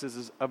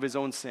consequences of his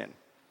own sin,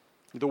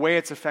 the way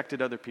it's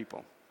affected other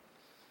people.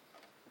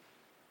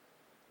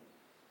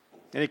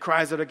 And he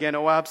cries out again,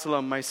 "Oh,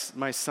 Absalom, my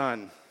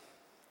son,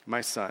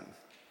 my son."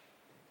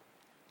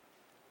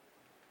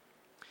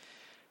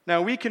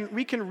 Now, we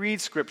can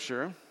read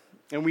Scripture,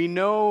 and we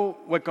know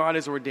what God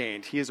has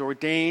ordained. He has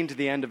ordained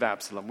the end of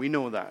Absalom. We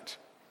know that.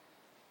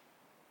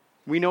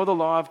 We know the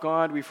law of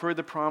God. We've heard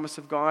the promise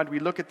of God. We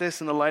look at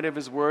this in the light of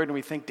his word, and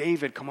we think,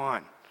 David, come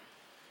on.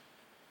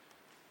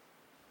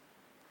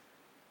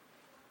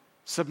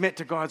 Submit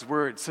to God's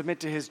word. Submit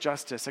to his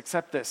justice.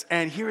 Accept this.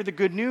 And hear the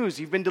good news.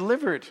 You've been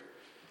delivered.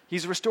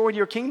 He's restored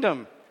your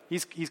kingdom.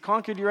 He's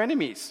conquered your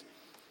enemies.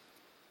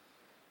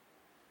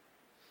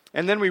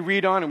 And then we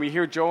read on and we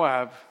hear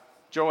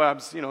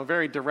Joab's,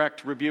 very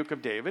direct rebuke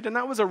of David. And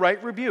that was a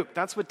right rebuke.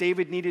 That's what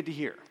David needed to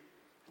hear.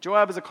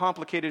 Joab is a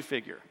complicated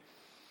figure.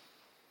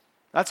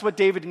 That's what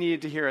David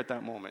needed to hear at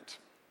that moment.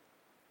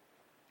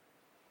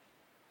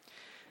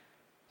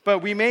 But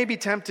we may be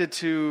tempted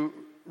to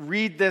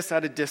read this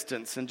at a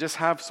distance and just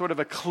have sort of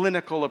a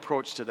clinical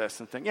approach to this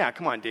and think, yeah,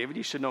 come on, David,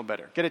 you should know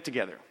better. Get it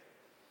together.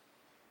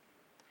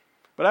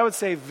 But I would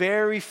say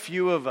very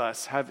few of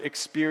us have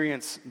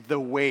experienced the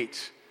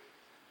weight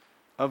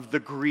of the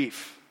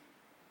grief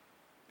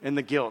and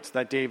the guilt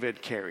that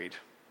David carried.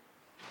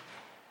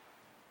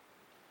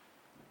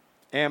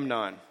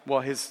 Amnon,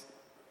 his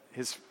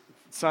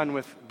son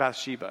with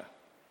Bathsheba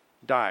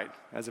died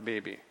as a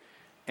baby.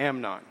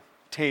 Amnon,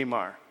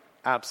 Tamar,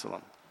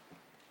 Absalom.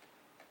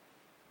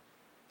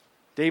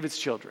 David's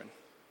children.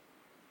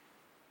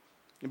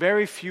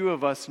 Very few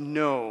of us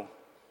know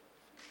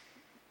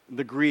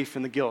the grief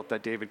and the guilt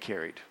that David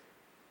carried.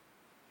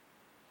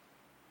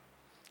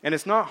 And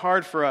it's not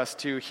hard for us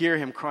to hear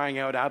him crying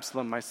out,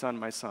 "Absalom, my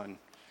son,"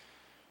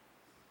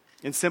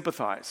 and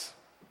sympathize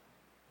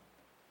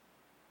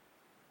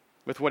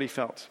with what he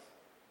felt.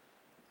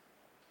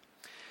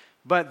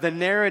 But the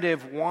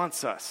narrative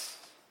wants us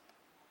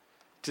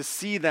to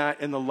see that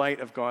in the light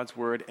of God's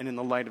word and in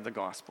the light of the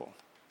gospel.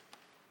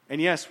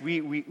 And yes, we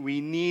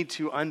need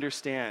to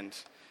understand,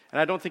 and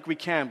I don't think we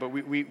can, but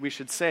we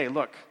should say,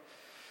 look,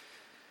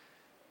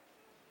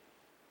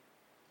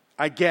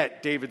 I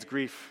get David's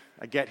grief.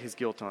 I get his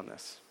guilt on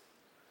this.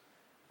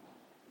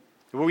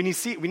 But we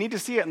need to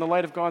see it in the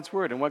light of God's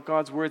word and what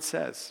God's word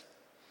says.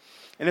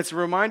 And it's a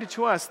reminder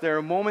to us there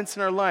are moments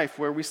in our life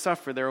where we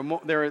suffer.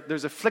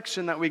 There's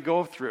affliction that we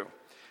go through.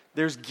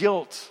 There's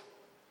guilt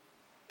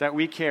that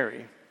we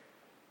carry,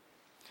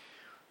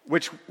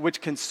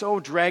 which can so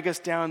drag us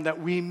down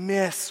that we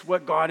miss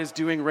what God is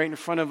doing right in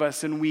front of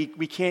us, and we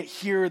can't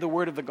hear the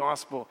word of the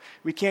gospel.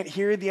 We can't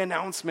hear the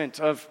announcement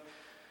of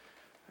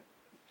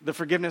the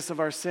forgiveness of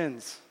our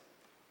sins.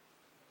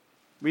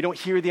 We don't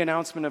hear the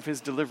announcement of his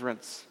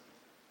deliverance.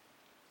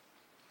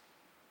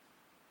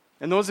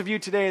 And those of you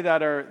today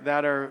that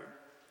are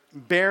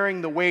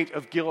bearing the weight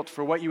of guilt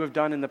for what you have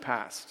done in the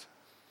past,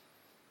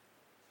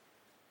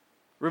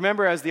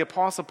 remember, as the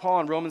Apostle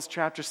Paul in Romans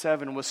chapter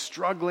 7 was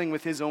struggling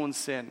with his own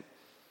sin.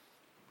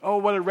 Oh,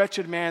 what a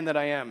wretched man that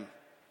I am.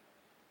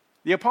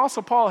 The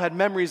Apostle Paul had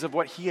memories of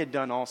what he had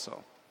done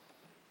also.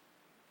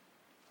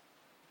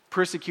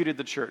 Persecuted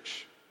the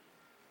church.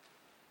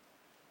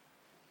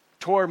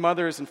 Tore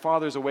mothers and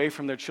fathers away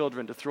from their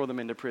children to throw them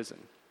into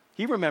prison.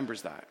 He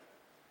remembers that.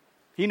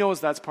 He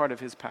knows that's part of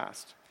his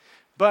past.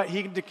 But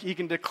he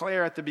can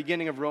declare at the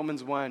beginning of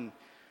Romans 1,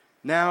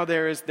 now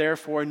there is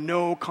therefore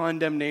no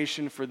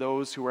condemnation for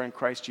those who are in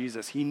Christ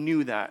Jesus. He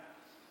knew that.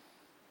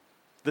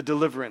 The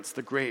deliverance,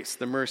 the grace,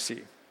 the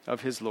mercy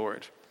of his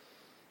Lord.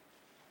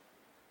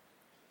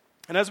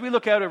 And as we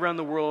look out around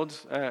the world,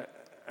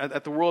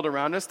 at the world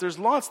around us, there's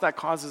lots that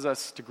causes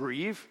us to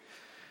grieve.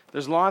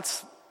 There's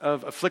lots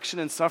of affliction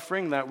and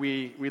suffering that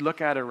we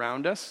look at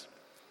around us.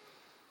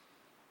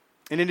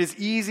 And it is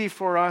easy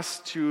for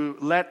us to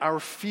let our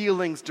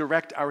feelings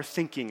direct our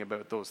thinking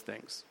about those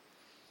things.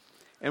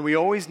 And we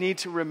always need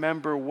to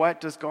remember,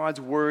 what does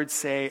God's word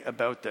say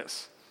about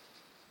this?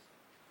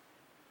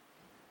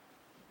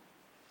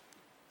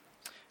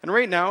 And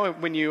right now,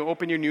 when you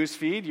open your news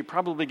feed, you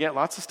probably get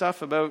lots of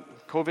stuff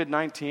about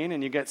COVID-19,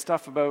 and you get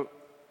stuff about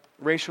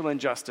racial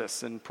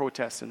injustice and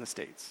protests in the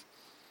States.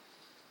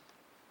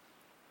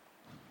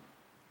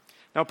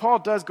 Now, Paul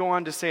does go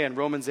on to say in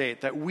Romans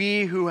 8 that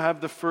we who have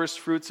the first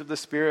fruits of the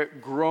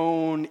Spirit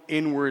groan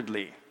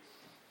inwardly.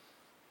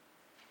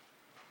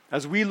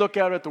 As we look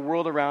out at the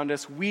world around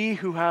us, we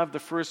who have the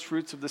first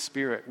fruits of the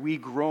Spirit, we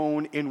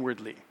groan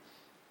inwardly.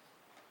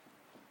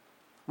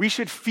 We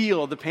should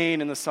feel the pain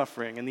and the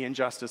suffering and the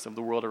injustice of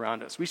the world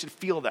around us. We should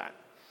feel that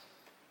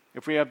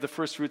if we have the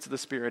first fruits of the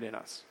Spirit in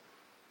us.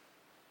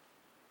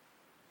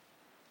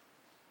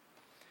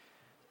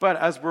 But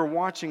as we're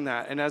watching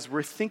that and as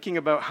we're thinking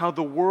about how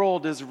the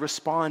world is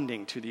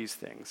responding to these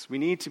things, we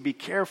need to be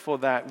careful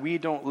that we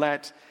don't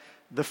let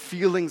the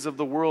feelings of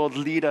the world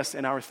lead us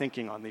in our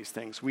thinking on these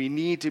things. We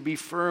need to be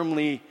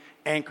firmly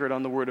anchored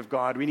on the Word of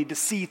God. We need to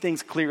see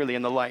things clearly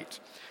in the light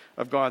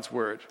of God's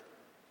Word.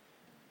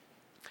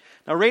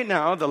 Now, right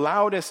now, the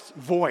loudest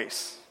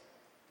voice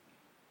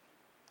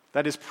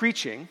that is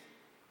preaching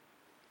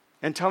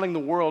and telling the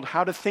world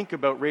how to think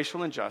about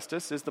racial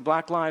injustice is the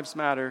Black Lives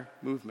Matter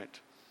movement.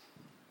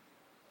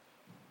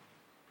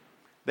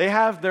 They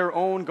have their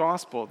own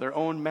gospel, their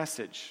own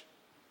message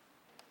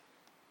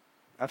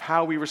of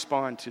how we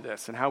respond to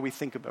this and how we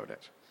think about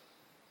it.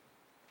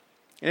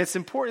 And it's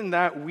important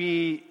that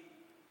we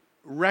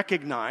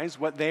recognize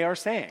what they are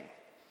saying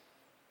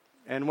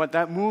and what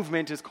that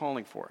movement is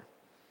calling for.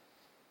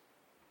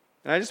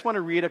 And I just want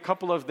to read a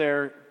couple of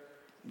their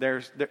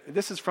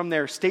this is from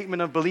their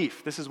statement of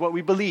belief. This is what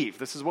we believe.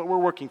 This is what we're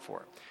working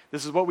for.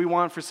 This is what we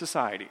want for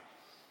society.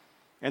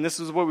 And this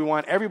is what we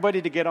want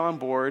everybody to get on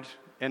board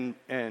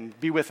and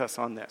be with us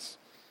on this.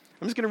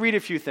 I'm just going to read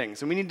a few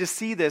things, and we need to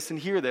see this and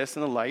hear this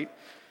in the light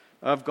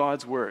of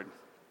God's Word.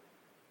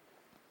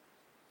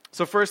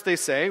 So first they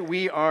say,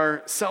 we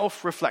are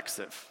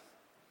self-reflexive.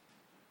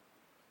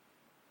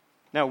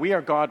 Now, we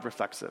are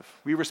God-reflexive.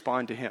 We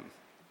respond to Him.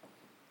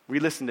 We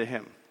listen to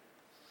Him.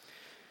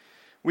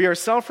 We are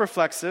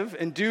self-reflexive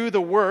and do the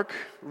work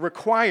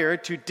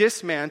required to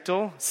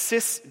dismantle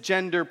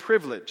cisgender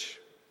privilege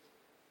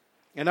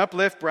and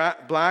uplift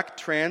black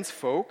trans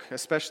folk,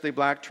 especially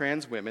black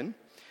trans women,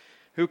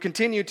 who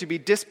continue to be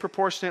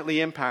disproportionately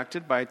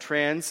impacted by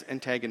trans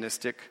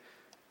antagonistic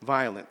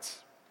violence.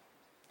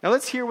 Now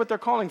let's hear what they're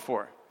calling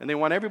for, and they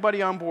want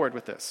everybody on board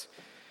with this.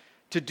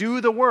 To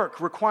do the work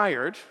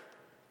required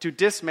to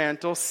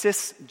dismantle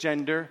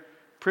cisgender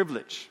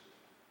privilege.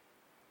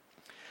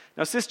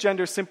 Now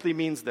cisgender simply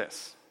means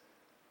this.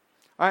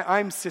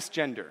 I'm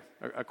cisgender,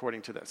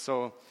 according to this.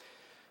 So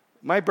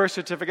my birth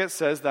certificate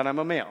says that I'm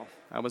a male.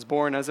 I was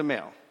born as a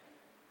male.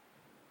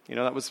 You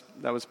know,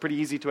 that was pretty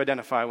easy to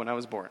identify when I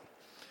was born.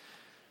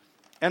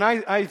 And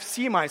I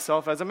see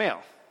myself as a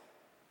male.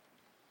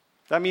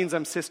 That means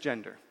I'm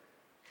cisgender.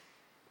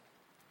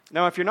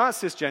 Now, if you're not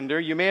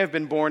cisgender, you may have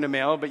been born a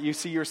male, but you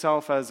see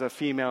yourself as a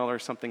female or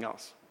something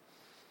else.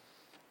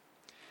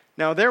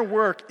 Now, their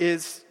work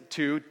is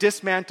to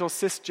dismantle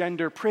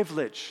cisgender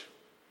privilege.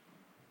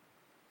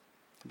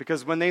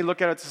 Because when they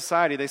look at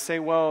society, they say,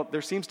 well,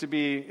 it seems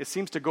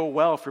to go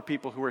well for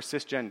people who are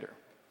cisgender.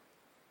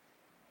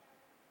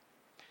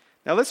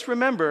 Now let's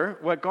remember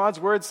what God's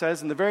Word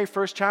says in the very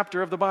first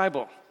chapter of the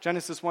Bible,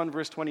 Genesis 1,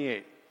 verse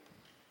 28.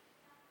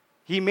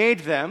 He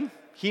made them,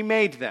 He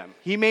made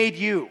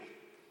you.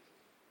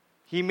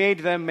 He made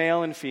them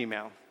male and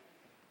female.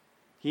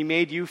 He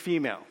made you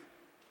female.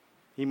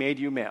 He made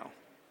you male.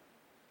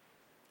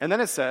 And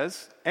then it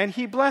says, and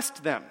He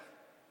blessed them.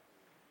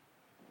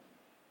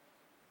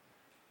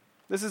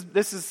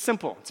 This is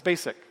simple, it's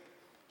basic.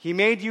 He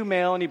made you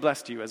male and He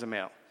blessed you as a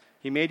male.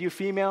 He made you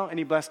female and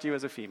He blessed you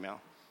as a female.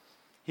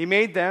 He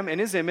made them in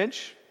His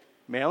image,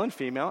 male and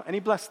female, and He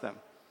blessed them.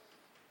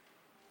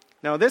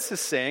 Now this is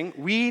saying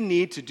we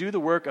need to do the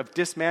work of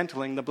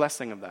dismantling the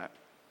blessing of that.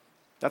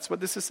 That's what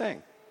this is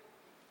saying.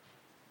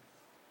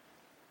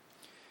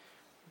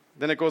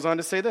 Then it goes on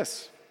to say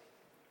this.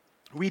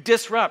 We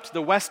disrupt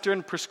the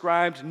Western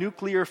prescribed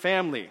nuclear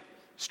family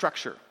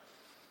structure.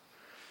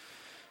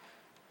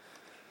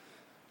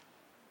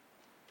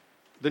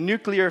 The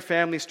nuclear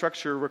family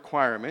structure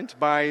requirement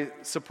by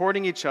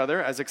supporting each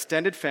other as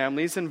extended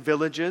families and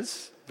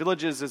villages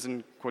is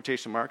in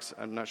quotation marks,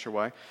 I'm not sure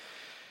why,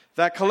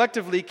 that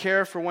collectively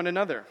care for one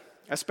another,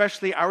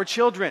 especially our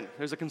children.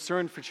 There's a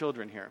concern for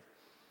children here,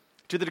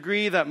 to the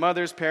degree that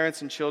mothers,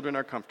 parents, and children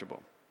are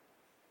comfortable.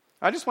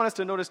 I just want us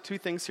to notice two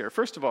things here.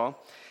 First of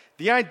all,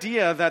 the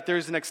idea that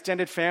there's an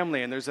extended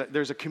family and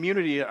there's a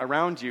community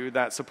around you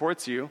that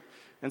supports you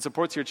and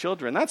supports your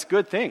children, that's a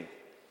good thing.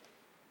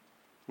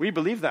 We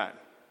believe that.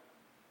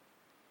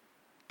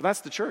 But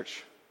that's the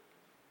church.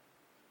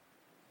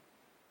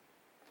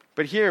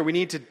 But here we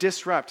need to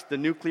disrupt the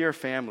nuclear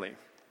family.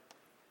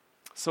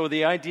 So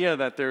the idea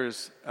that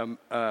there's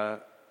a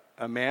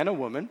man, a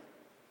woman,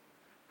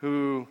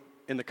 who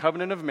in the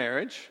covenant of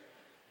marriage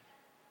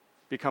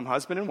become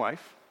husband and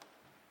wife.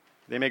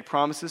 They make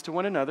promises to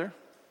one another.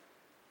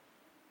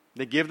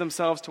 They give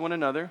themselves to one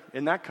another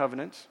in that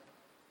covenant.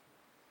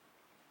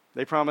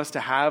 They promise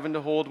to have and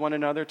to hold one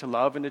another, to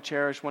love and to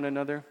cherish one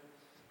another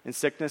in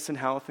sickness and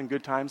health, in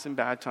good times and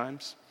bad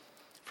times,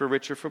 for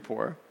rich or for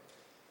poor.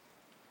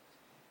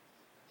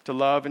 To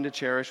love and to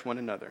cherish one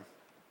another.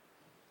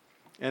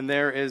 And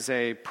there is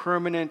a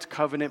permanent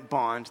covenant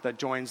bond that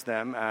joins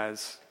them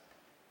as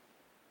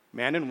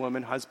man and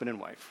woman, husband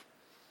and wife.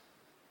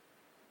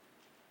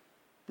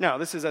 Now,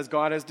 this is as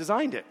God has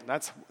designed it.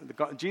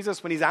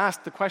 Jesus, when He's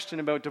asked the question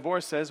about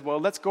divorce, says,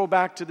 well, let's go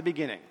back to the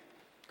beginning.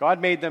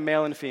 God made them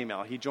male and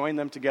female. He joined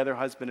them together,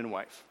 husband and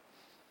wife.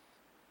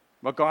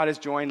 What God has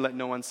joined, let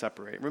no one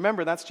separate.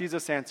 Remember, that's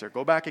Jesus' answer.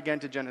 Go back again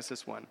to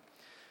Genesis 1.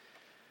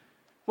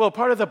 Well,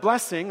 part of the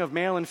blessing of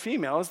male and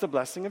female is the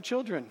blessing of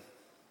children.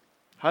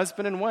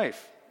 Husband and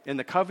wife in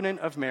the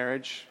covenant of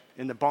marriage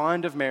in the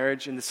bond of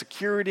marriage, in the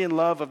security and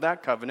love of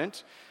that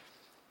covenant,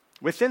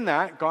 within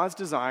that, God's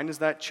design is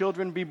that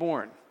children be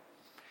born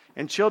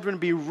and children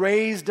be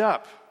raised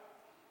up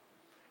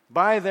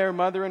by their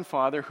mother and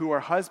father who are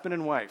husband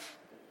and wife,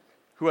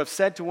 who have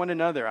said to one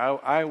another,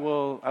 I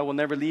will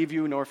never leave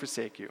you nor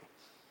forsake you,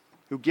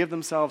 who give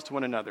themselves to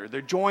one another.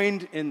 They're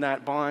joined in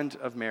that bond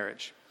of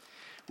marriage.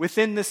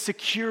 Within the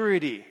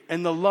security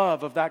and the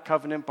love of that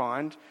covenant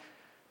bond,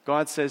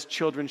 God says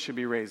children should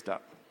be raised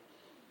up.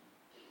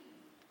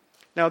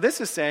 Now,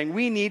 this is saying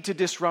we need to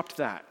disrupt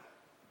that.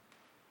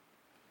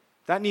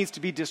 That needs to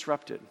be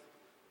disrupted.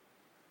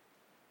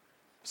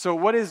 So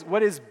what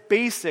is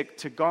basic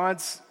to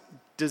God's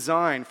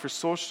design for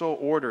social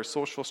order,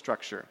 social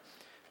structure?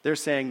 They're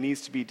saying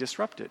needs to be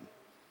disrupted.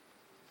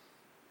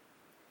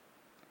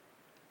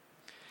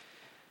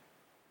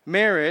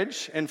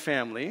 Marriage and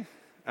family,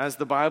 as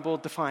the Bible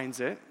defines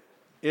it,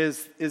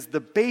 is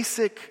the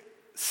basic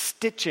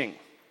stitching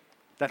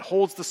that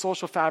holds the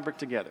social fabric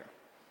together.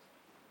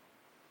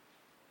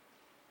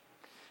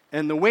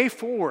 And the way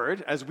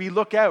forward, as we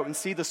look out and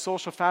see the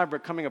social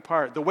fabric coming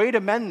apart, the way to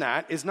mend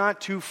that is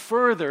not to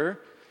further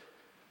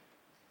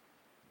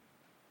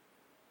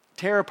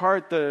tear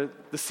apart the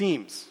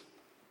seams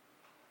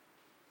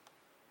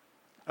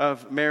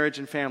of marriage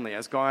and family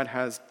as God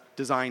has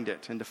designed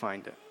it and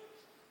defined it.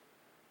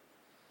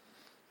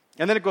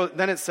 And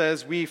then it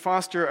says, we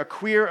foster a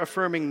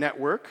queer-affirming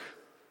network.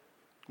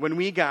 When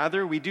we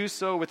gather, we do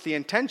so with the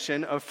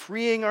intention of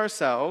freeing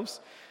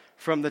ourselves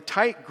from the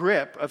tight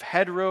grip of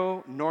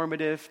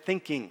heteronormative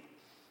thinking.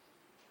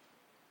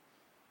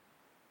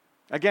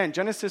 Again,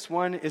 Genesis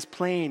 1 is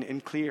plain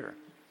and clear.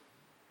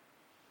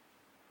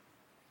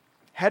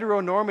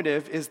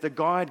 Heteronormative is the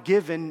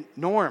God-given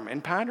norm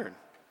and pattern.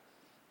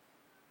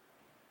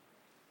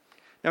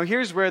 Now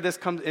here's where this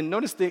comes in.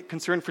 Notice the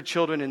concern for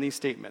children in these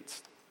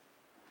statements.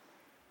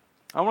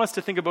 I want us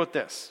to think about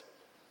this.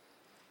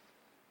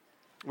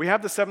 We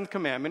have the seventh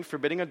commandment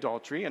forbidding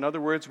adultery. In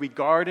other words, we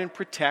guard and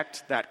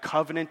protect that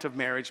covenant of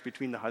marriage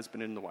between the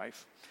husband and the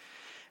wife.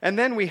 And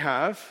then we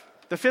have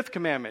the fifth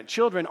commandment,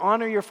 children,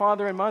 honor your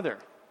father and mother.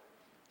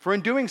 For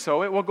in doing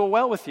so, it will go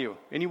well with you,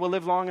 and you will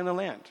live long in the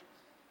land.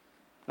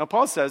 Now,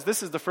 Paul says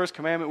this is the first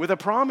commandment with a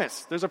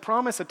promise. There's a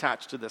promise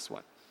attached to this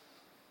one.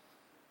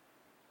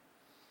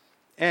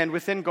 And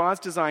within God's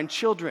design,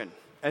 children,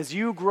 as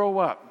you grow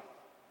up,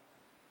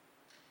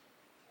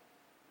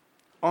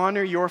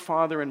 honor your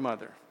father and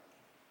mother.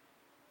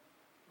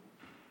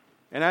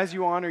 And as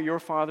you honor your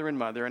father and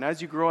mother, and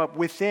as you grow up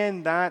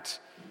within that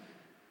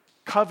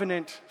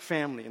covenant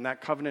family, and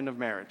that covenant of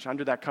marriage,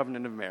 under that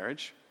covenant of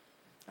marriage,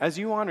 as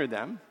you honor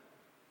them,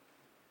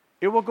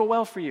 it will go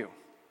well for you.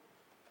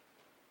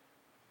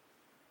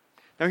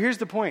 Now here's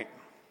the point.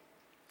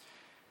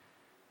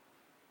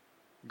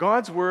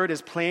 God's word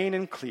is plain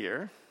and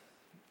clear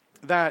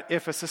that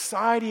if a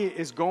society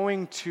is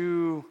going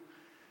to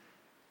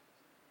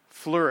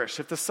flourish,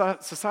 if the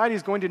society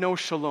is going to know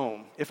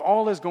shalom, if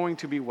all is going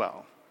to be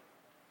well,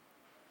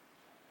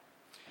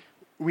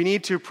 we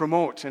need to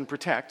promote and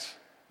protect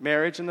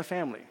marriage and the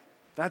family.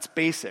 That's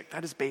basic.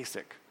 That is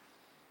basic.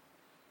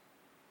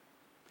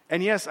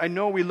 And yes, I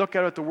know we look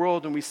out at the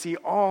world and we see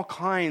all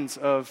kinds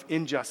of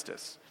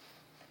injustice.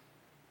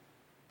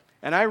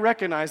 And I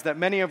recognize that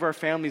many of our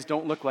families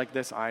don't look like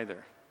this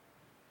either.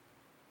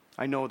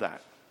 I know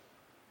that.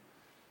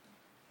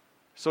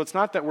 So it's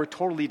not that we're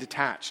totally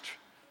detached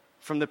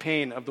from the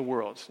pain of the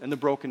world and the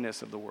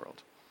brokenness of the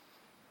world.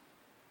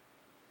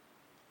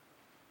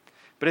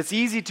 But it's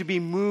easy to be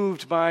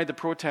moved by the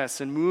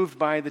protests and moved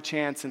by the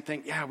chants and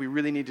think, yeah, we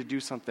really need to do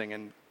something.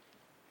 And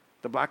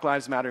the Black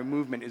Lives Matter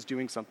movement is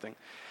doing something.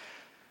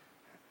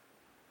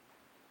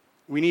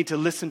 We need to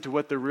listen to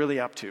what they're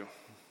really up to.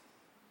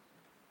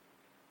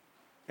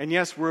 And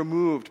yes, we're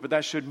moved, but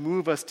that should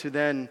move us to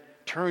then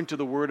turn to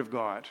the Word of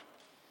God.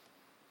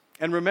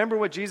 And remember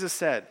what Jesus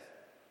said.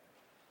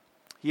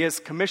 He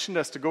has commissioned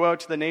us to go out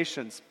to the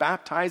nations,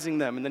 baptizing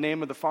them in the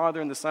name of the Father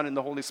and the Son and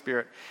the Holy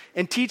Spirit,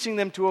 and teaching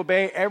them to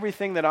obey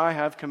everything that I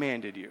have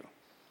commanded you.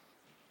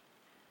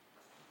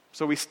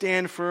 So we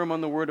stand firm on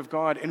the Word of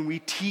God, and we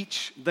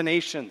teach the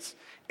nations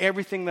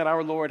everything that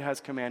our Lord has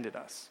commanded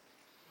us.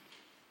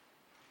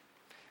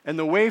 And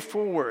the way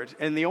forward,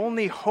 and the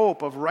only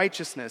hope of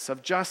righteousness,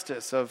 of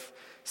justice, of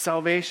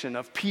salvation,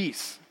 of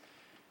peace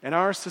in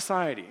our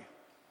society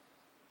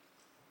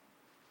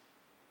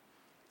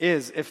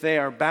is if they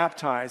are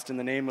baptized in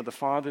the name of the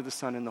Father, the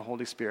Son, and the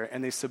Holy Spirit,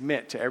 and they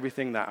submit to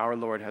everything that our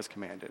Lord has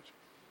commanded.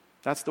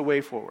 That's the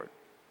way forward.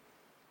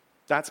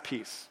 That's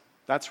peace.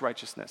 That's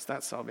righteousness.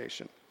 That's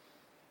salvation.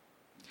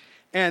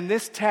 And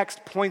this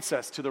text points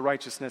us to the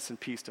righteousness and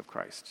peace of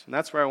Christ. And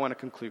that's where I want to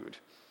conclude.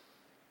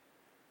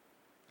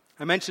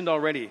 I mentioned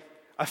already,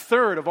 a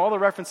third of all the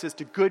references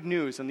to good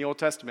news in the Old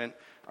Testament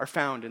are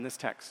found in this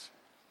text.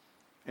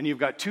 And you've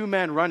got two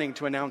men running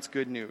to announce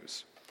good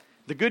news.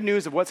 The good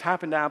news of what's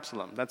happened to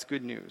Absalom, that's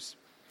good news.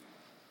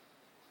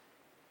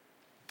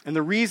 And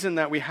the reason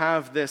that we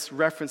have this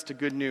reference to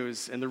good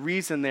news, and the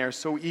reason they are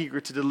so eager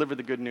to deliver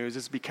the good news,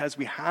 is because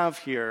we have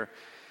here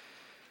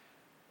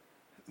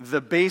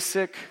the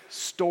basic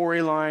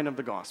storyline of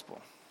the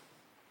gospel.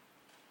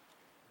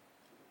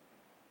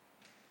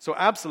 So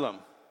Absalom,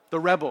 the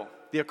rebel,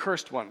 the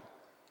accursed one,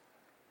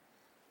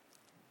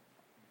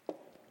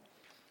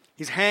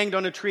 he's hanged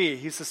on a tree.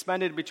 He's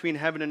suspended between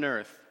heaven and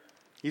earth.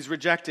 He's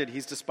rejected.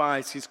 He's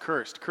despised. He's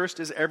cursed. Cursed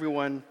is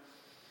everyone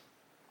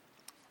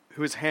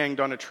who is hanged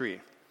on a tree.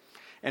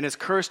 And his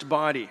cursed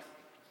body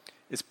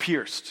is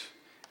pierced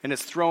and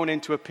is thrown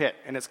into a pit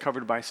and is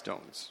covered by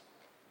stones.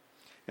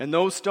 And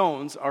those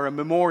stones are a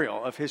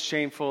memorial of his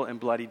shameful and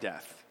bloody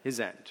death, his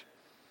end.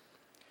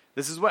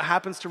 This is what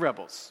happens to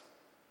rebels.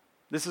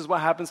 This is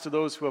what happens to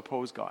those who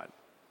oppose God.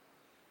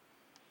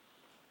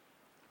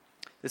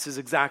 This is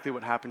exactly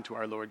what happened to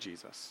our Lord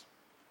Jesus.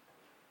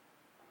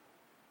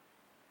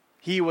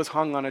 He was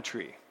hung on a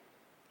tree.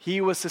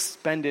 He was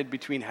suspended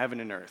between heaven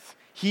and earth.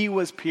 He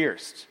was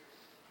pierced.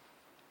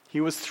 He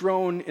was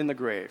thrown in the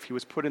grave. He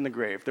was put in the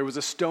grave. There was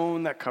a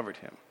stone that covered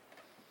him.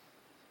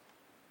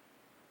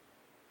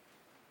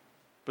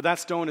 But that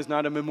stone is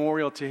not a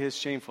memorial to his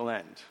shameful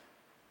end.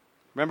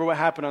 Remember what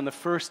happened on the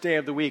first day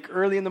of the week.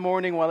 Early in the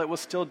morning, while it was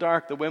still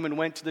dark, the women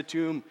went to the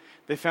tomb.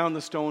 They found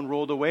the stone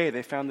rolled away.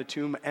 They found the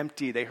tomb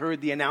empty. They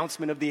heard the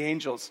announcement of the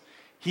angels.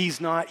 He's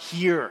not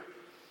here.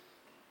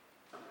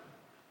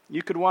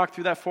 You could walk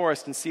through that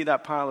forest and see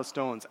that pile of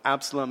stones.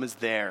 Absalom is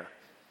there.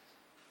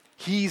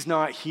 He's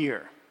not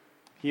here.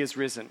 He is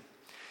risen.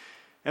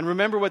 And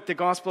remember what the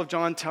Gospel of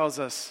John tells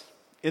us.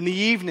 In the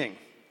evening,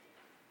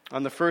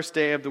 on the first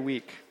day of the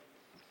week,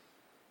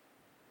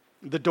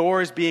 the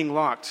doors being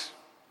locked,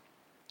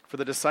 for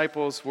the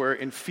disciples were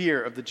in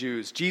fear of the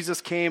Jews, Jesus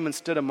came and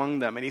stood among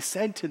them, and he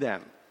said to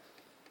them,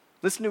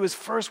 listen to his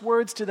first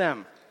words to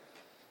them,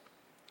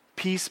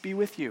 peace be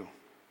with you.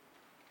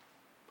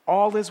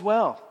 All is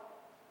well.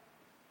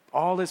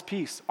 All is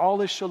peace.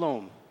 All is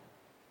shalom.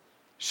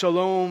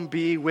 Shalom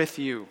be with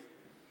you.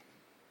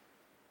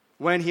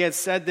 When he had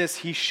said this,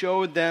 he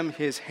showed them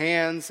his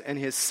hands and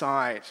his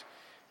side.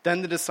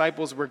 Then the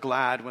disciples were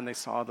glad when they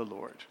saw the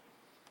Lord.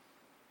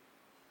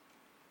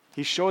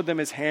 He showed them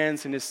his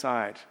hands and his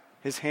side.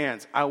 His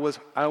hands. I was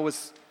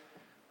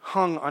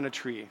hung on a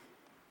tree.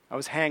 I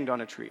was hanged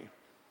on a tree.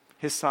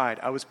 His side.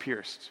 I was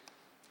pierced,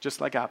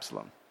 just like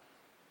Absalom.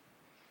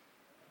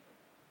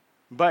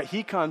 But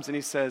he comes and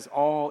he says,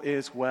 all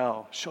is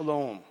well.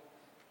 Shalom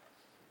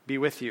be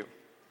with you.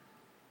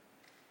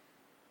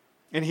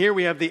 And here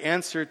we have the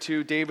answer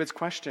to David's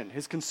question.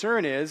 His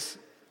concern is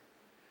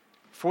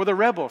for the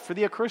rebel, for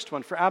the accursed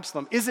one, for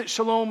Absalom. Is it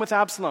shalom with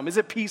Absalom? Is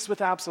it peace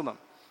with Absalom?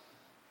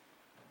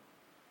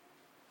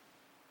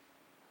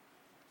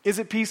 Is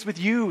it peace with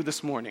you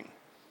this morning?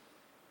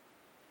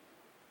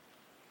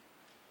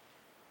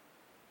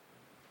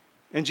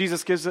 And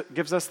Jesus gives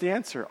us the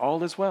answer.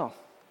 All is well.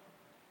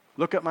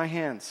 Look at my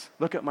hands.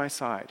 Look at my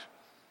side.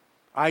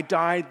 I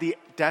died the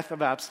death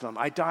of Absalom.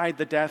 I died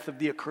the death of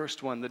the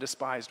accursed one, the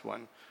despised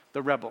one,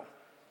 the rebel.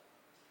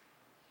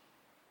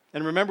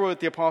 And remember what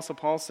the Apostle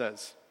Paul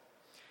says.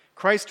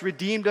 Christ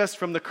redeemed us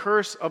from the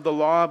curse of the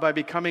law by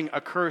becoming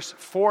a curse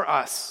for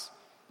us.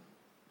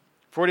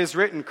 For it is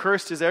written,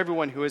 cursed is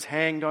everyone who is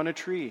hanged on a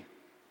tree.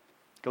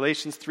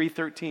 Galatians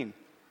 3:13.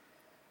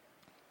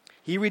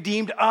 He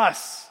redeemed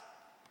us.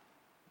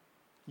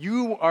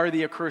 You are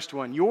the accursed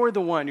one. You're the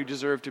one who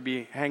deserved to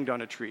be hanged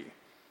on a tree.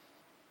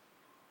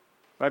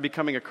 By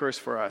becoming a curse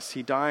for us.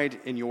 He died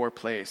in your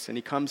place. And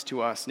he comes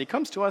to us. And he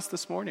comes to us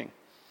this morning.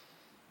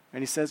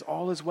 And he says,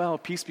 all is well.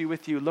 Peace be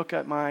with you. Look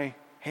at my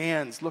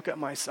hands. Look at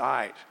my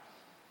side.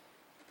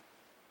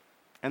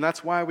 And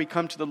that's why we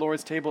come to the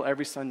Lord's table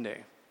every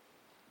Sunday.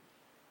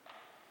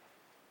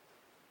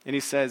 And he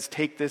says,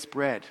 take this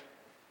bread.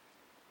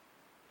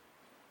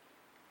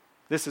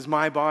 This is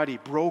my body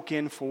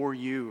broken for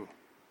you.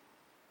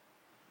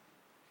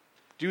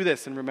 Do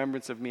this in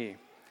remembrance of me.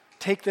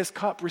 Take this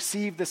cup,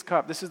 receive this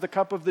cup. This is the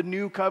cup of the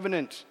new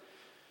covenant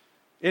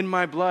in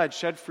my blood,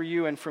 shed for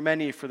you and for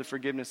many for the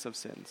forgiveness of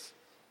sins.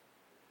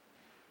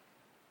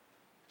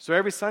 So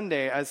every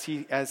Sunday, as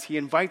he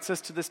invites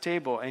us to this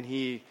table and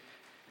he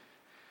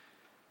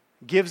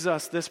gives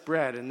us this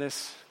bread and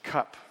this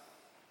cup,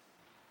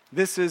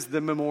 this is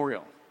the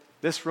memorial.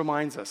 This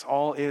reminds us,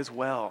 all is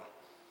well.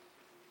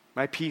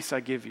 My peace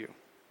I give you.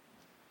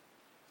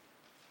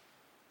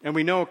 And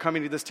we know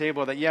coming to this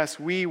table that yes,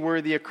 we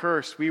were the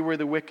accursed, we were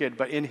the wicked,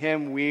 but in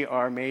him we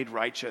are made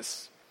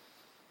righteous.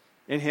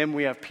 In him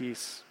we have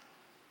peace.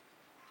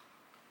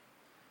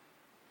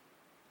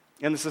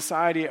 And the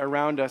society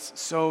around us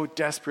so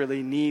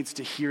desperately needs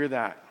to hear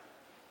that.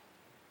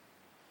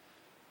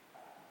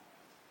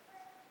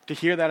 To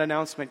hear that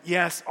announcement,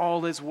 yes,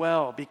 all is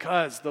well,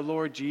 because the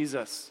Lord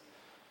Jesus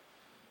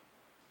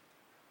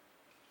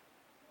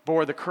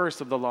bore the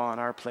curse of the law in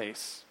our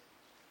place.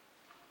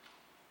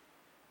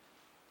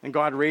 And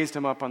God raised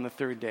him up on the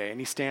third day, and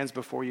he stands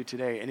before you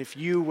today. And if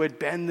you would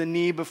bend the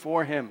knee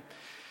before him,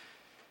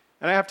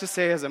 and I have to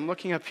say, as I'm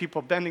looking at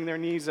people bending their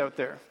knees out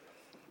there,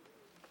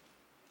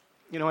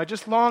 I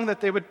just long that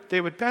they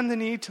would bend the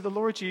knee to the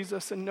Lord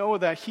Jesus and know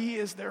that he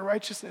is their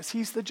righteousness.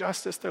 He's the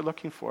justice they're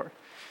looking for.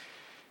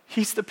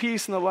 He's the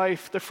peace and the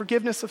life, the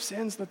forgiveness of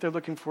sins that they're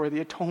looking for,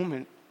 the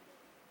atonement.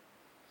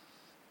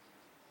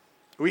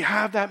 We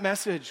have that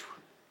message.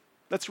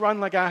 Let's run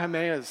like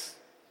Ahimaaz.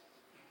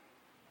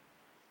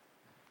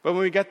 But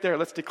when we get there,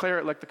 let's declare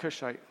it like the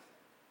Cushite.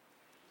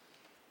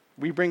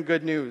 We bring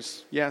good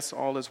news. Yes,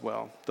 all is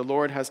well. The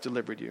Lord has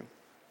delivered you.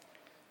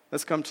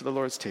 Let's come to the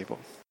Lord's table.